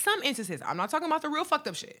in some instances. I'm not talking about the real fucked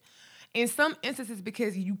up shit. In some instances,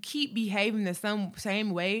 because you keep behaving the same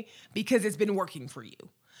way because it's been working for you.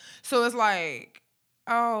 So it's like,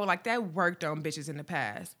 oh, like that worked on bitches in the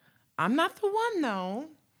past. I'm not the one though.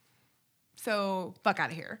 So fuck out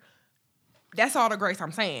of here. That's all the grace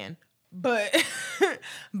I'm saying. But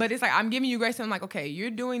but it's like I'm giving you grace and I'm like, okay,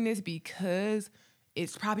 you're doing this because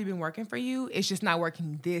it's probably been working for you. It's just not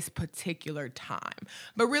working this particular time.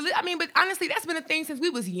 But really, I mean, but honestly, that's been a thing since we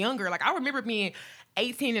was younger. Like I remember being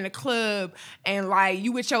 18 in a club and like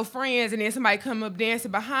you with your friends and then somebody come up dancing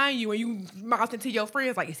behind you and you mouth into your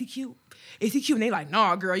friends like, is he cute? Is he cute? And they like,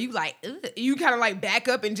 nah, girl. You like, ugh. You kind of like back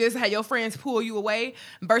up and just have your friends pull you away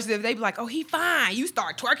versus if they be like, oh, he fine. You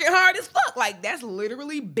start twerking hard as fuck. Like that's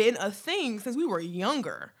literally been a thing since we were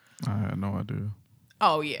younger. I had no idea.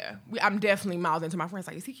 Oh, yeah. I'm definitely mouthing to my friends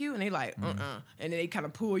like, is he cute? And they like, And then they kind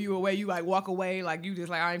of pull you away. You like walk away. Like you just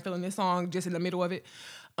like, I ain't feeling this song just in the middle of it.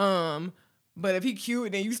 But if he cute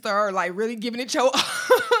and then you start like really giving it your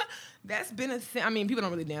that's been a thing. I mean, people don't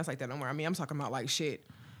really dance like that no more. I mean, I'm talking about like shit.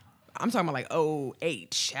 I'm talking about like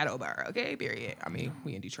 08 Shadow Bar. Okay, period. I mean,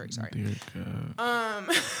 we in Detroit, sorry. Dear God.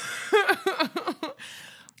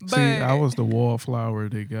 But see, I was the wallflower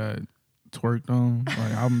that got twerked on.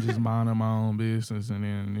 Like I'm just minding my own business, and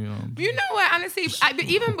then you know what? Honestly,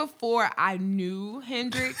 even before I knew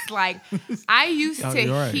Hendrix, like I used to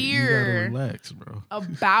hear you gotta relax, bro.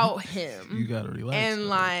 about him. You gotta relax, and bro.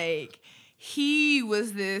 like he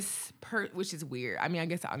was this which is weird. I mean, I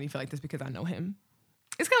guess I only feel like this because I know him.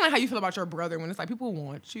 It's kind of like how you feel about your brother when it's like people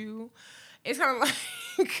want you. It's kind of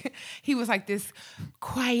like he was like this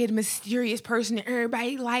quiet, mysterious person that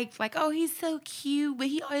everybody liked. Like, oh, he's so cute, but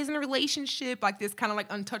he always in a relationship. Like this kind of like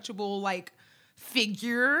untouchable like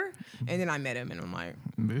figure. And then I met him and I'm like,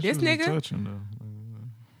 this nigga. Touching,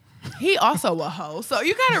 though. He also a hoe. So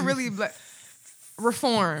you gotta really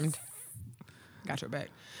reformed. Got your back.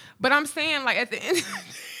 But I'm saying like at the end.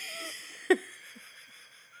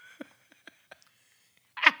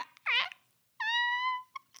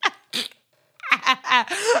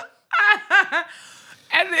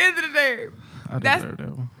 At the end of the day, I deserve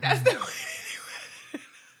that one. That's the way.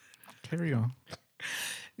 Carry on.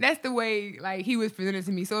 That's the way like he was presented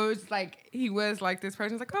to me. So it's like he was like this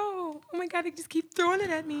person's like, oh my God, he just keeps throwing it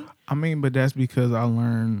at me. I mean, but that's because I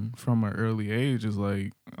learned from an early age is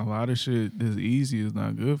like a lot of shit that's easy is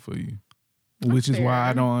not good for you. Which is why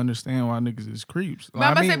I don't understand why niggas is creeps. But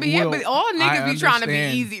all niggas be trying to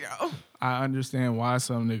be easy though. I understand why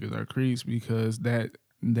some niggas are creeps because that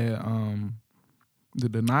the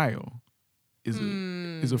denial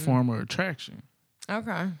is a form of attraction.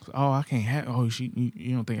 Okay. Oh, I can't have. Oh,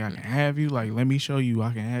 you don't think I can have you? Like, let me show you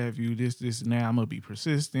I can have you. This, and that. I'm gonna be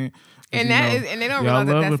persistent. And and they don't realize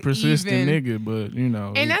love that's a persistent even, nigga, but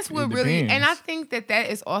And that's what really. depends. And I think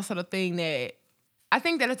that is also the thing that. I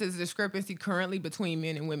think that it's a discrepancy currently between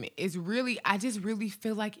men and women. I just really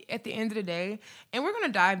feel like at the end of the day, and we're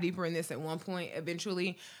gonna dive deeper in this at one point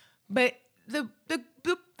eventually, but the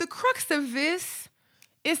crux of this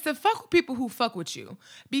is to fuck with people who fuck with you.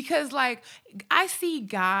 Because like I see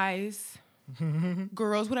guys,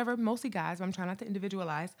 girls, whatever, mostly guys, but I'm trying not to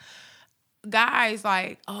individualize. Guys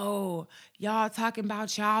like, oh, y'all talking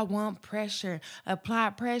about y'all want pressure, apply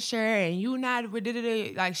pressure, and you not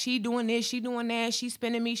like she doing this, she doing that, she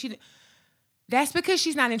spending me, that's because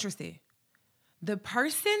she's not interested. The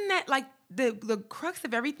person that like the crux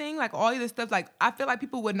of everything, like all of this stuff, like I feel like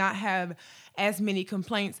people would not have as many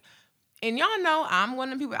complaints. And y'all know I'm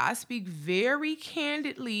one of the people, I speak very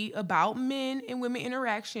candidly about men and women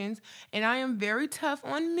interactions, and I am very tough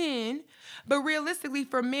on men. But realistically,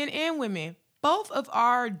 for men and women, both of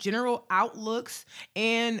our general outlooks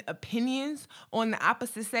and opinions on the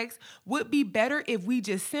opposite sex would be better if we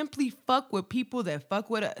just simply fuck with people that fuck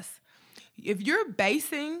with us. If you're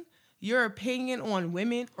basing your opinion on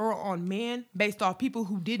women or on men based off people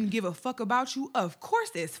who didn't give a fuck about you, of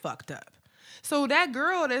course it's fucked up. So that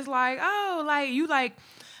girl that's like, oh, like you like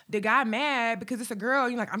the guy mad because it's a girl.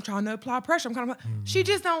 You're like, I'm trying to apply pressure. I'm kind of, she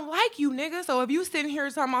just don't like you, nigga. So if you sitting here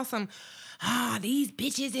talking about some, these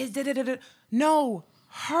bitches is da-da-da-da. No,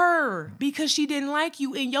 her, because she didn't like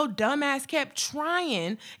you and your dumb ass kept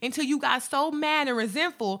trying until you got so mad and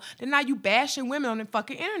resentful that now you bashing women on the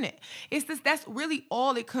fucking internet. It's just, that's really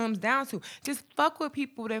all it comes down to. Just fuck with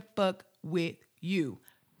people that fuck with you.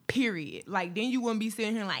 Period. Like, then you wouldn't be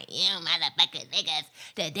sitting here like, you motherfucker niggas,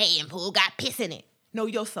 the dating pool got piss in it. No,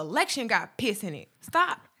 your selection got piss in it.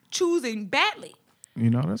 Stop choosing badly. You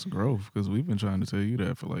know, that's growth, because we've been trying to tell you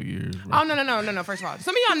that for like years. Bro. Oh, no. First of all,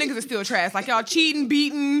 some of y'all niggas are still trash. Like, y'all cheating,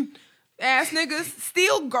 beating ass niggas,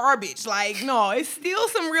 still garbage. Like, no, it's still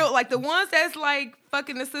some real, like, the ones that's like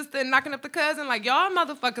fucking the sister and knocking up the cousin, like, y'all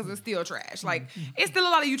motherfuckers are still trash. Like, it's still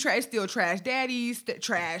a lot of you trash, still trash. Daddies,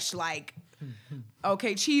 trash, like,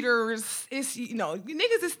 okay, cheaters. It's, you know,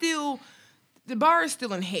 niggas is still, the bar is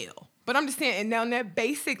still in hell. But I'm just saying, and now on that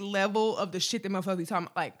basic level of the shit that motherfuckers be talking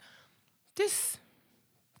about, like, just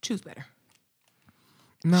choose better.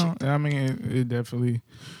 No, shit. I mean, it definitely,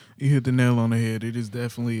 you hit the nail on the head. It is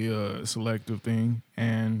definitely a selective thing,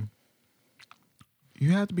 and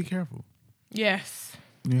you have to be careful. Yes.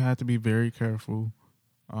 You have to be very careful.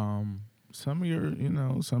 Some of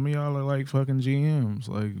y'all are like fucking GMs.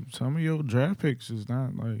 Like, some of your draft picks is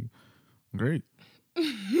not, like, great.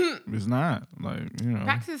 It's not, like, you know.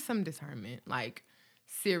 Practice some discernment, like,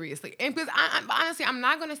 seriously. And because honestly, I'm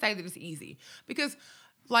not going to say that it's easy. Because,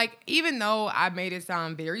 like, even though I made it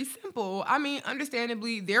sound very simple, I mean,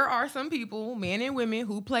 understandably, there are some people, men and women,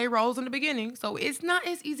 who play roles in the beginning. So it's not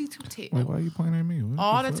as easy to tell. Wait, why are you pointing at me? What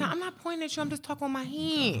all the time. I'm not pointing at you. I'm just talking with my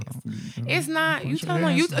hands. It's not. You telling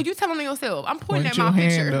on yourself. I'm pointing at my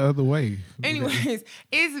picture. Hand the other way. Anyways,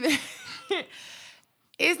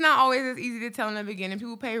 it's not always as easy to tell in the beginning.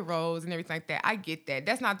 People play roles and everything like that. I get that.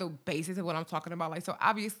 That's not the basis of what I'm talking about. Like, so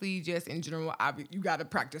obviously, just in general, you got to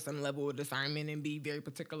practice some level of discernment and be very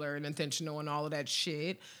particular and intentional and all of that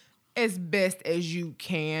shit as best as you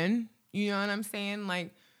can. You know what I'm saying?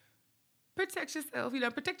 Like, protect yourself. You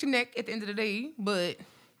know, protect your neck at the end of the day, but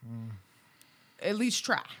at least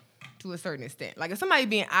try to a certain extent. Like, if somebody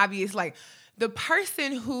being obvious, like the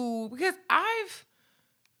person who, because I've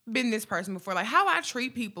been this person before, like how I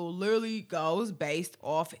treat people literally goes based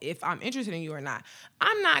off if I'm interested in you or not.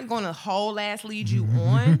 I'm not gonna whole ass lead you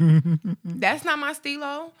on. That's not my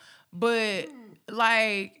stilo. But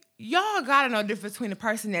like, y'all gotta know the difference between a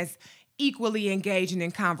person that's equally engaging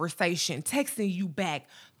in conversation, texting you back,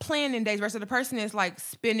 planning days, versus the person that's like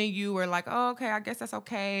spinning you or like, oh, okay, I guess that's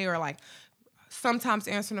okay, or like sometimes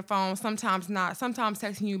answering the phone, sometimes not, sometimes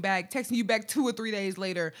texting you back 2 or 3 days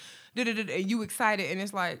later, and you excited, and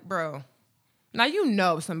it's like, bro, now you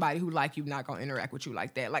know somebody who like you not gonna interact with you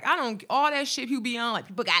like that. Like, I don't, all that shit you be on, like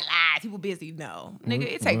people got lives, people busy. No, nigga,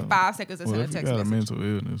 it takes 5 seconds to send a text message. If you got a mental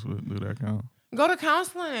illness, do that count? Go to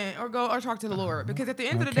counseling or talk to the Lord, because at the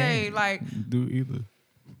end of the day, like, do either.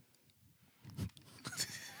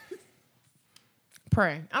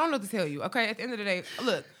 Pray. I don't know what to tell you. Okay, at the end of the day,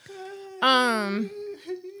 look.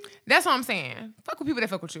 That's what I'm saying. Fuck with people that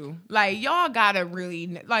fuck with you. Like, y'all gotta really,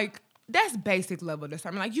 like, that's basic level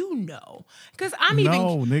discernment. Like, you know. Because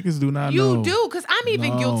No, niggas do not know. You do, because I'm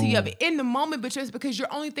even guilty of it in the moment, but just because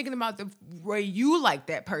you're only thinking about the way you like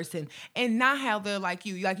that person and not how they're like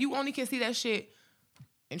you. Like, you only can see that shit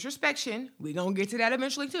introspection. We gonna get to that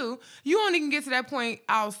eventually too. You only can get to that point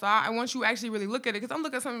outside. And once you actually really look at it, because I'm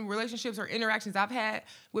looking at some relationships or interactions I've had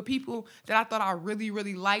with people that I thought I really,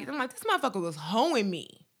 really liked. I'm like, this motherfucker was hoeing me.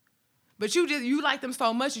 But you like them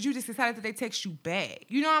so much that you just decided that they text you back.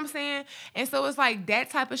 You know what I'm saying? And so it's like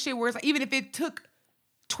that type of shit where it's like, even if it took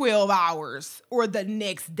 12 hours or the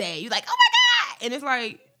next day, you're like, oh my God. And it's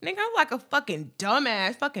like, nigga, I'm like a fucking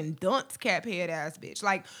dumbass, fucking dunce cap head ass bitch.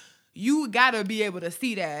 Like, you gotta be able to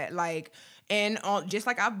see that. Like, and just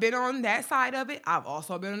like I've been on that side of it, I've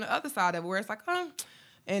also been on the other side of it where it's like,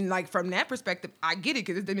 and like from that perspective, I get it,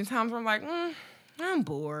 because there's been times where I'm like, I'm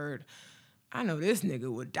bored. I know this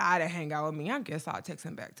nigga would die to hang out with me. I guess I'll text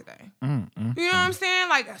him back today. You know what I'm saying?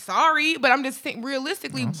 Like, sorry, but I'm just saying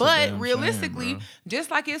realistically,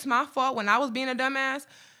 just like it's my fault when I was being a dumbass,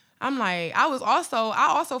 I'm like, I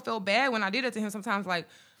also felt bad when I did it to him sometimes. Like,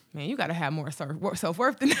 man, you gotta have more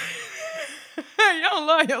self-worth than that. You don't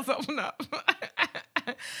love yourself enough.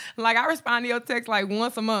 Like, I respond to your text like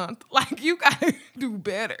once a month. Like, you gotta do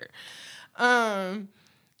better.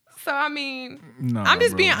 So, I mean, I'm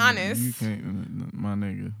just being honest. You can't, my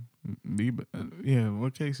nigga.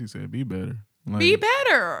 What Casey said, be better. Like, be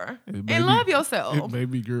better. And love yourself. If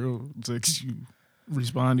baby girl texts you,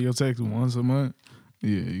 respond to your text once a month.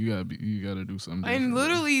 Yeah, you gotta do something. And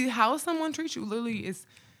literally, how someone treats you literally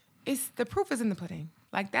it's the proof is in the pudding.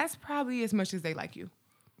 Like, that's probably as much as they like you.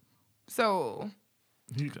 So,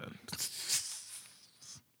 You got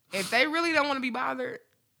if they really don't want to be bothered,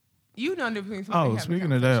 you know the difference. Oh,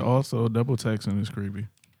 speaking of that, also double texting is creepy.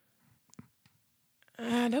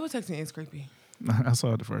 Double texting is creepy. I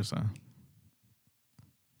saw it the first time.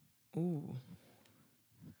 Ooh.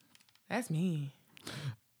 That's me.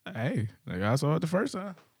 Hey, like I saw it the first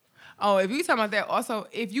time. Oh, if you talking about that, also,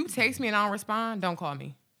 if you text me and I don't respond, don't call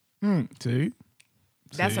me. See?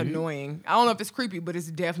 That's annoying. I don't know if it's creepy, but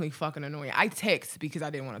it's definitely fucking annoying. I text because I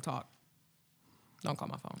didn't want to talk. Don't call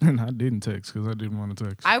my phone. And I didn't text because I didn't want to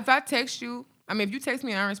text. If I text you, if you text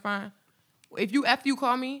me and I don't respond, after you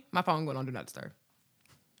call me, my phone going on Do Not Disturb.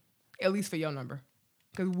 At least for your number.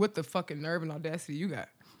 Because what the fucking nerve and audacity you got?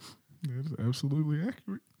 That's absolutely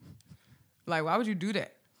accurate. Like, why would you do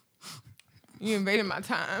that? You invaded my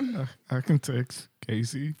time. I can text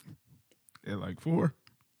Casey at like 4.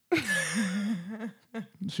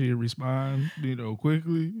 She'll respond,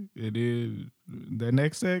 quickly. And then that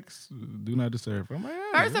next text, do not disturb. I'm like,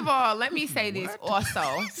 First of all, let me say this also.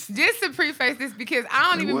 Just to preface this, because I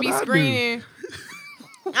don't even be What'd I screening.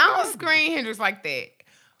 I don't screen Hendrix like that.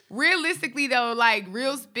 Realistically, though, like,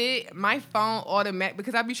 real spit, my phone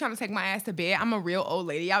because I be trying to take my ass to bed. I'm a real old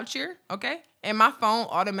lady out here, okay? And my phone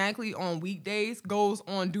automatically on weekdays goes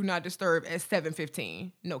on Do Not Disturb at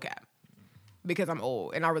 7:15. No cap. Because I'm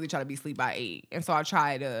old and I really try to be asleep by 8. And so I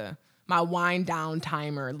try to, my wind down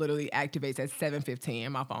timer literally activates at 7:15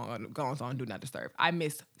 and my phone goes on Do Not Disturb. I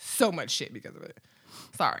miss so much shit because of it.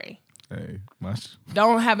 Sorry. Hey,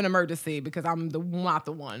 don't have an emergency because I'm not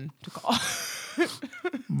the one to call.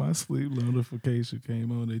 My sleep notification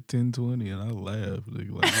came on at 10:20 and I laughed. Like,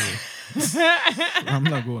 I'm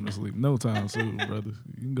not going to sleep no time soon, brother.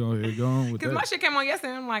 You can go ahead, go on with that. Because my shit came on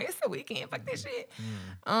yesterday and I'm like, it's the weekend, fuck this shit.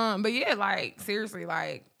 But yeah, like, seriously,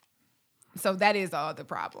 like, so that is all the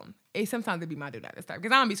problem. Sometimes it be my Do Not Disturb.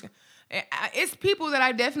 Because I don't be, it's people that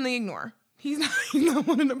I definitely ignore. He's not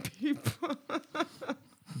one of them people.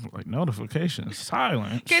 Like notifications,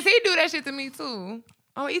 silent. Because he do that shit to me too.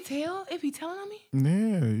 Oh, if he telling on me?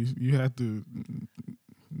 Yeah, you have to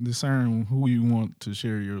discern who you want to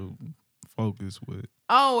share your focus with.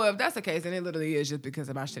 Oh, well, if that's the case, then it literally is just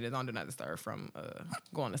because my shit is on Do Not Disturb from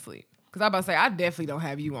going to sleep. Because I'm about to say, I definitely don't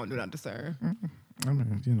have you on Do Not Disturb. I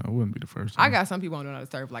mean, it wouldn't be the first time. I got some people on Do Not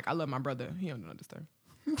Disturb. Like, I love my brother. He on Do Not Disturb.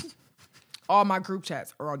 All my group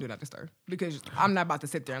chats are on Do Not Disturb because I'm not about to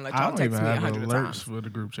sit there and let y'all text me 100 alerts times. for the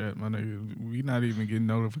group chat, my nigga. We not even getting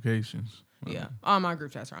notifications. Yeah, all my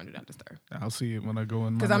group chats are on Do Not Disturb. I'll see it when I go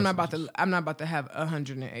in. Because I'm not about to have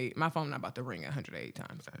 108. My phone not about to ring 108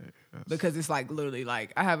 times because it's like literally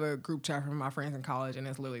like I have a group chat from my friends in college and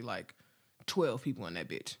it's literally like 12 people in that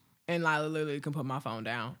bitch. And I literally can put my phone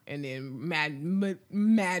down, and then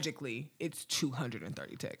magically, it's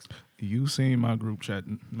 230 texts. You seen my group chat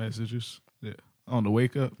messages? Yeah. On the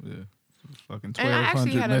wake up? Yeah. Fucking 1,200 And I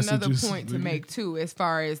actually had messages. another point to make, too, as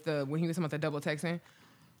far as when he was talking about the double texting.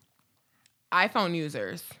 iPhone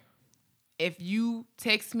users, if you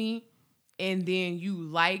text me and then you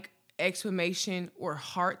like exclamation or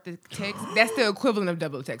heart the text, that's the equivalent of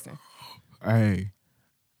double texting. Hey,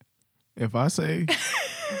 if I say...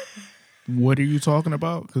 What are you talking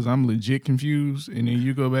about? Because I'm legit confused, and then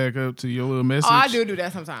you go back up to your little message. Oh, I do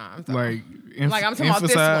that sometimes. So. Like, like I'm talking about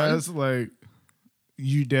this one. Like,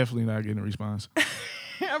 you definitely not getting a response. I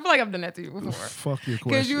feel like I've done that to you before. Fuck your question.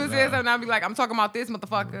 Because you would say something, I'd be like, I'm talking about this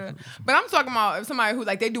motherfucker. But I'm talking about somebody who,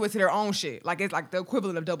 like, they do it to their own shit. Like, it's like the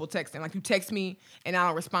equivalent of double texting. Like, you text me, and I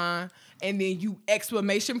don't respond, and then you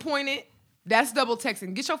exclamation point it. That's double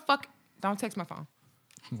texting. Don't text my phone.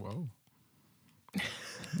 Whoa.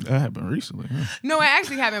 That happened recently, huh? No, it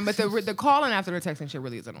actually happened, but the calling after the texting shit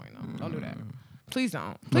really is annoying, though. Don't do that. Please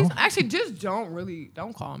don't. Please, no. Actually, just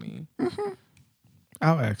don't call me.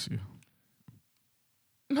 I'll ask you.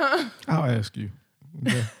 I'll ask you.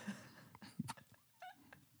 Okay.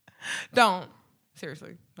 Don't.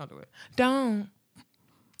 Seriously, don't do it. Don't.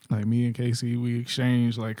 Like me and Casey, we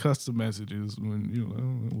exchange like custom messages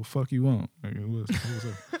when well, fuck you want. Like, what's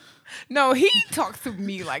up? No, he talks to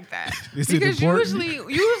me like that. Because usually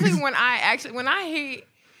when I hit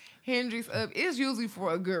Hendrix up, it's usually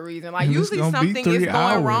for a good reason. Like, usually something is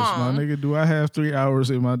going wrong. My nigga, do I have 3 hours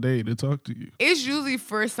in my day to talk to you? It's usually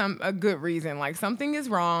for a good reason. Like, something is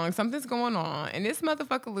wrong, something's going on, and this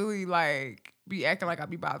motherfucker literally like be acting like I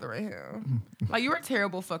be bothering him. Like, you're a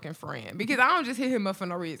terrible fucking friend. Because I don't just hit him up for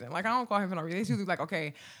no reason. Like, I don't call him for no reason. It's usually like,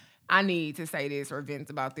 okay, I need to say this or vent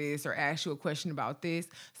about this or ask you a question about this.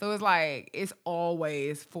 So it's like, it's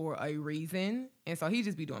always for a reason. And so he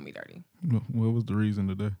just be doing me dirty. What was the reason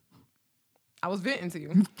today? I was venting to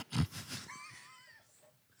you.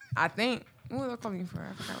 I think. What was I calling you for?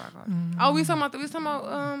 I forgot what I called you. Oh, we was talking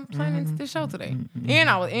about planning this show today.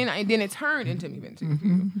 And then it turned into me venting to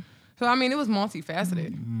you. So I mean, it was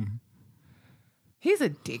multifaceted. He's a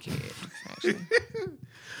dickhead, actually.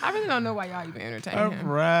 I really don't know why y'all even entertain him.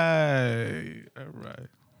 All right.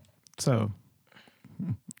 So,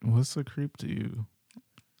 what's a creep to you?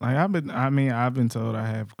 Like I've been told I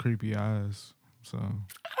have creepy eyes. So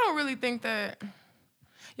I don't really think that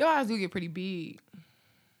your eyes do get pretty big.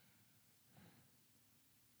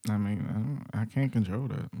 I mean, I can't control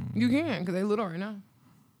that. You can, because they little right now.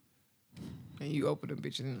 And you open them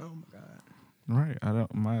bitches and oh my God. Right.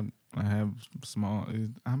 I have small.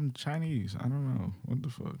 I'm Chinese. I don't know what the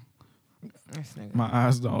fuck. This nigga. My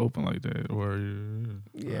eyes don't open like that. Or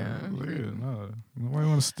Yeah. No. Nobody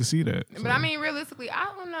wants to see that. But I mean, realistically, I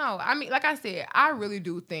don't know. I mean, like I said, I really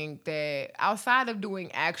do think that outside of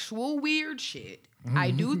doing actual weird shit,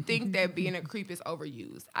 I do think that being a creep is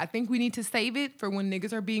overused. I think we need to save it for when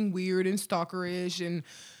niggas are being weird and stalkerish and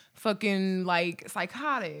fucking like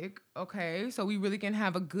psychotic. Okay, so we really can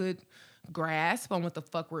have a good grasp on what the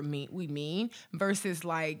fuck we mean versus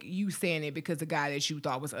like you saying it because the guy that you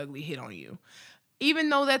thought was ugly hit on you. Even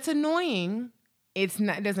though that's annoying, it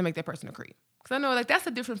doesn't make that person a creep. Because I know like that's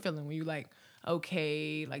a different feeling when you like,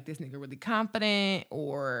 okay, like this nigga really confident,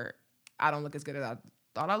 or I don't look as good as I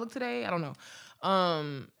thought I looked today. I don't know.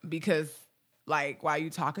 Because like, why are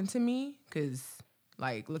you talking to me? Because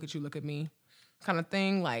like, look at me kind of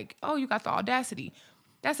thing. Like, oh, you got the audacity.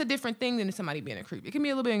 That's a different thing than somebody being a creep. It can be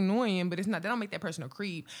a little bit annoying, but it's not. They don't make that person a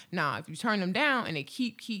creep. Now, if you turn them down and they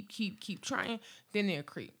keep trying, then they're a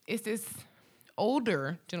creep. It's this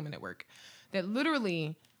older gentleman at work that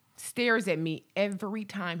literally stares at me every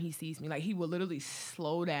time he sees me. Like, he will literally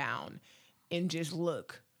slow down and just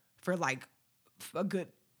look for like a good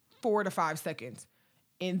 4 to 5 seconds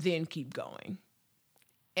and then keep going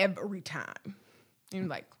every time. And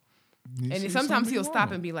like, and sometimes he'll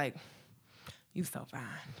stop and be like, you so fine.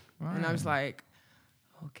 Right. And I'm just like,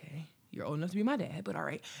 okay, you're old enough to be my dad, but all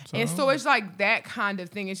right. And so it's like that kind of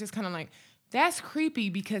thing. It's just kind of like, that's creepy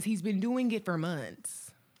because he's been doing it for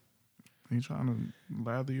months. He's trying to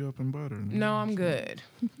lather you up in butter. No, I'm good.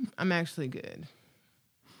 I'm actually good.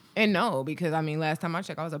 And no, because I mean, last time I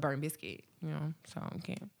checked, I was a burnt biscuit, you know, so I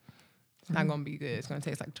can't. It's not going to be good. It's going to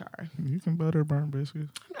taste like char. You can butter burnt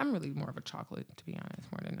biscuits. I'm really more of a chocolate, to be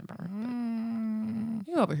honest, more than a burnt.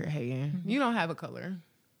 You over here hating. You don't have a color.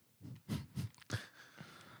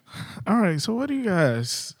 All right, so what do you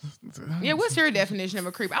guys... Yeah, what's your definition of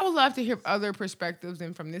a creep? I would love to hear other perspectives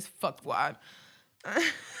than from this fuckwad.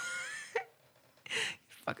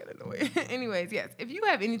 Fucking annoying. Anyways, yes, if you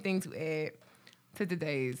have anything to add to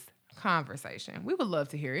today's conversation, we would love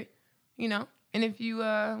to hear it, you know? And if you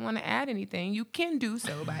want to add anything, you can do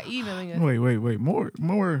so by emailing us. Wait. More.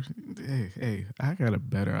 Hey, I got a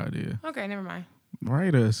better idea. Okay, never mind.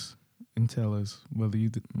 Write us and tell us whether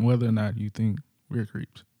or not you think we're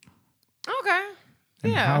creeps. Okay.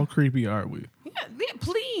 And how creepy are we? Yeah,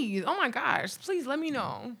 please. Oh my gosh. Please let me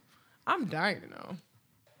know. I'm dying to know.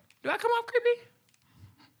 Do I come off creepy?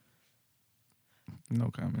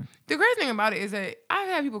 No comment. The great thing about it is that I've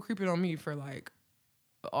had people creeping on me for like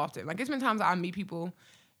often. Like, it's been times I meet people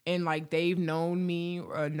and like they've known me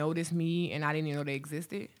or noticed me and I didn't even know they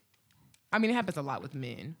existed. I mean, it happens a lot with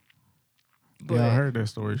men. But yeah, I heard that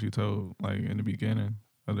story she told like in the beginning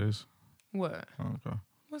of this. What? Oh, okay.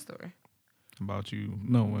 What story? About you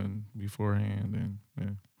knowing beforehand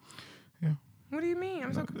and yeah. What do you mean?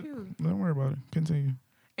 I'm so confused. Don't worry about it. Continue.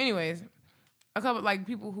 Anyways, a couple like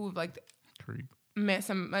people who like creep met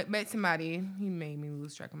somebody. He made me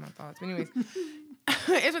lose track of my thoughts. But anyways,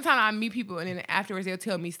 it's the time I meet people and then afterwards they'll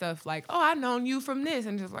tell me stuff like, "Oh, I known you from this,"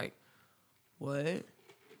 and just like, "What?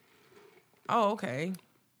 Oh, okay."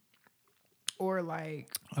 Or like,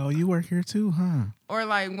 "Oh, you work here too, huh?" Or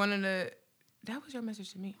like one of the. That was your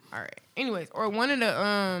message to me. All right. Anyways, or one of the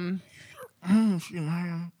I'm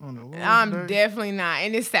definitely not.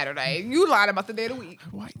 And it's Saturday. You lied about the day of the week.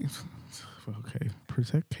 What? Okay.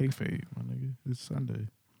 Protect kayfabe, my nigga. It's Sunday.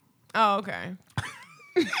 Oh, okay.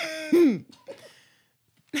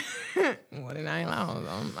 Well, then I ain't lying.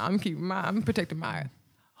 I'm protecting my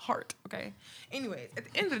heart. Okay. Anyways, at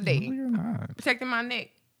the end of the day, no, you're not. Protecting my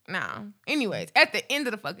neck. Nah. Anyways, at the end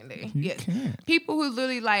of the fucking day, you yes. Can't. People who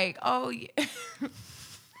literally like, oh yeah.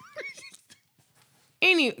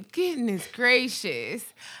 Goodness gracious.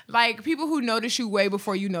 Like, people who notice you way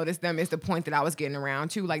before you notice them is the point that I was getting around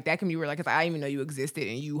to. Like, that can be weird. Like, if I didn't even know you existed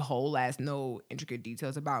and you whole ass know intricate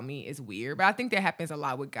details about me, it's weird. But I think that happens a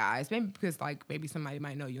lot with guys. Maybe because, like, maybe somebody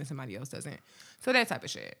might know you and somebody else doesn't. So that type of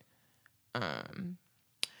shit.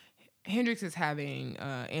 Hendrix is having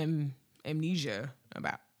amnesia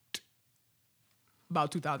about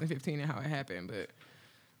 2015 and how it happened, but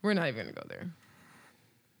we're not even gonna go there.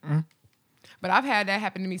 But I've had that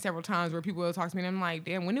happen to me several times where people will talk to me and I'm like,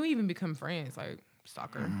 damn, when do we even become friends? Like,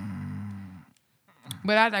 stalker.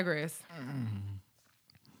 But I digress.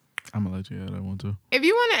 I'm gonna let you have that one too. If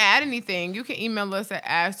you want to add anything, you can email us at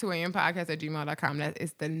ask2ampodcast@gmail.com. That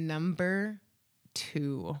is the number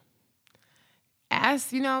 2.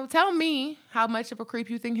 Ask, tell me how much of a creep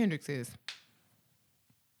you think Hendrix is.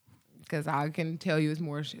 Because I can tell you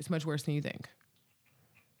it's much worse than you think.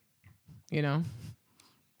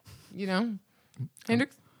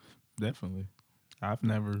 Hendrix? Definitely. I've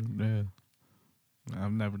never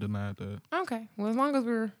denied that. Okay. Well, as long as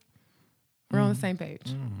we're on the same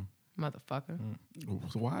page. Motherfucker.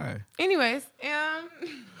 Why? Anyways,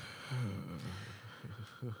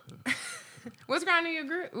 what's grinding your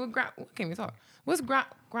gear? Can't we talk? What's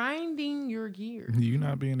grinding your gears? You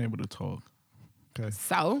not being able to talk. Okay.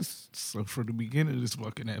 So for the beginning of this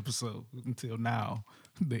fucking episode until now,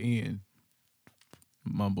 the end.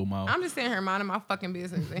 Mumble mouth. I'm just sitting here minding my fucking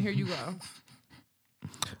business, and here you go.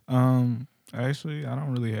 Actually, I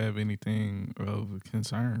don't really have anything of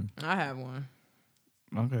concern. I have one.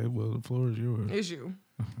 Okay, well, the floor is yours. It's you.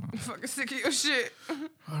 I'm fucking sick of your shit.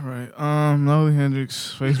 All right. Nolly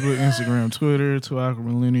Hendrix, Facebook, Instagram, Twitter, 2 Awkward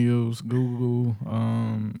Millennials, Google,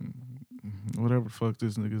 whatever the fuck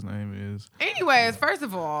this nigga's name is. Anyways, first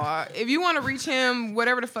of all, if you want to reach him,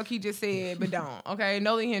 whatever the fuck he just said, but don't, okay?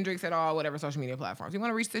 Nolly Hendrix at all, whatever social media platforms. If you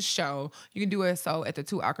want to reach this show, you can do it so at the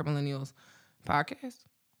 2 Awkward Millennials podcast.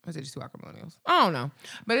 Or is it just 2 Awkward Millennials? I don't know.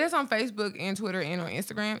 But it's on Facebook and Twitter and on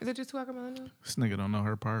Instagram. Is it just 2 Awkward Millennials? This nigga don't know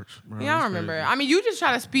her parts, bro. Yeah, I don't remember. Crazy. I mean, you just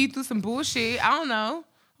try to speed through some bullshit. I don't know.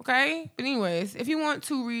 Okay? But anyways, if you want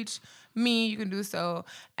to reach me, you can do so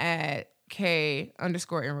at K_ in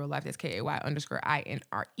real life. That's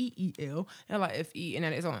KAY_INREEL LIFE. And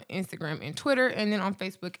that is on Instagram and Twitter. And then on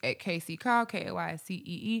Facebook at KCColl,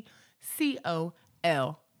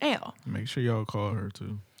 KAYCEECOLL. Make sure y'all call her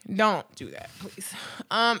too. Don't do that, please.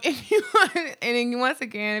 If you want, and then once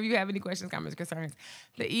again, if you have any questions, comments, concerns,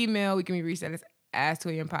 the email we can be reached at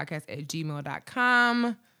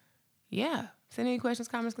ask2ampodcast@gmail.com. Yeah. Send any questions,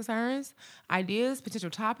 comments, concerns, ideas, potential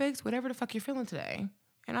topics, whatever the fuck you're feeling today.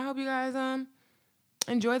 And I hope you guys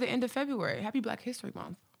enjoy the end of February. Happy Black History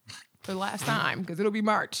Month for the last time, because it'll be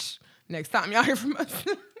March next time y'all hear from us.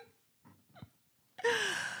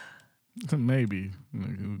 Maybe.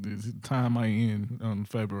 Time might end on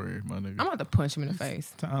February, my nigga. I'm about to punch him in the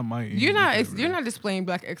face. Time might end. You're not displaying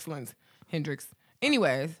black excellence, Hendrix.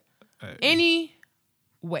 Anyways, do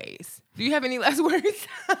you have any last words?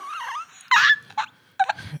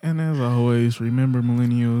 And as always, remember,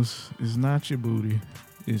 millennials, it's not your booty,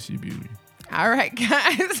 it's your beauty. All right,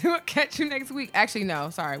 guys. We'll catch you next week. Actually, no.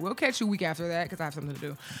 Sorry. We'll catch you week after that because I have something to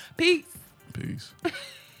do. Peace. Peace.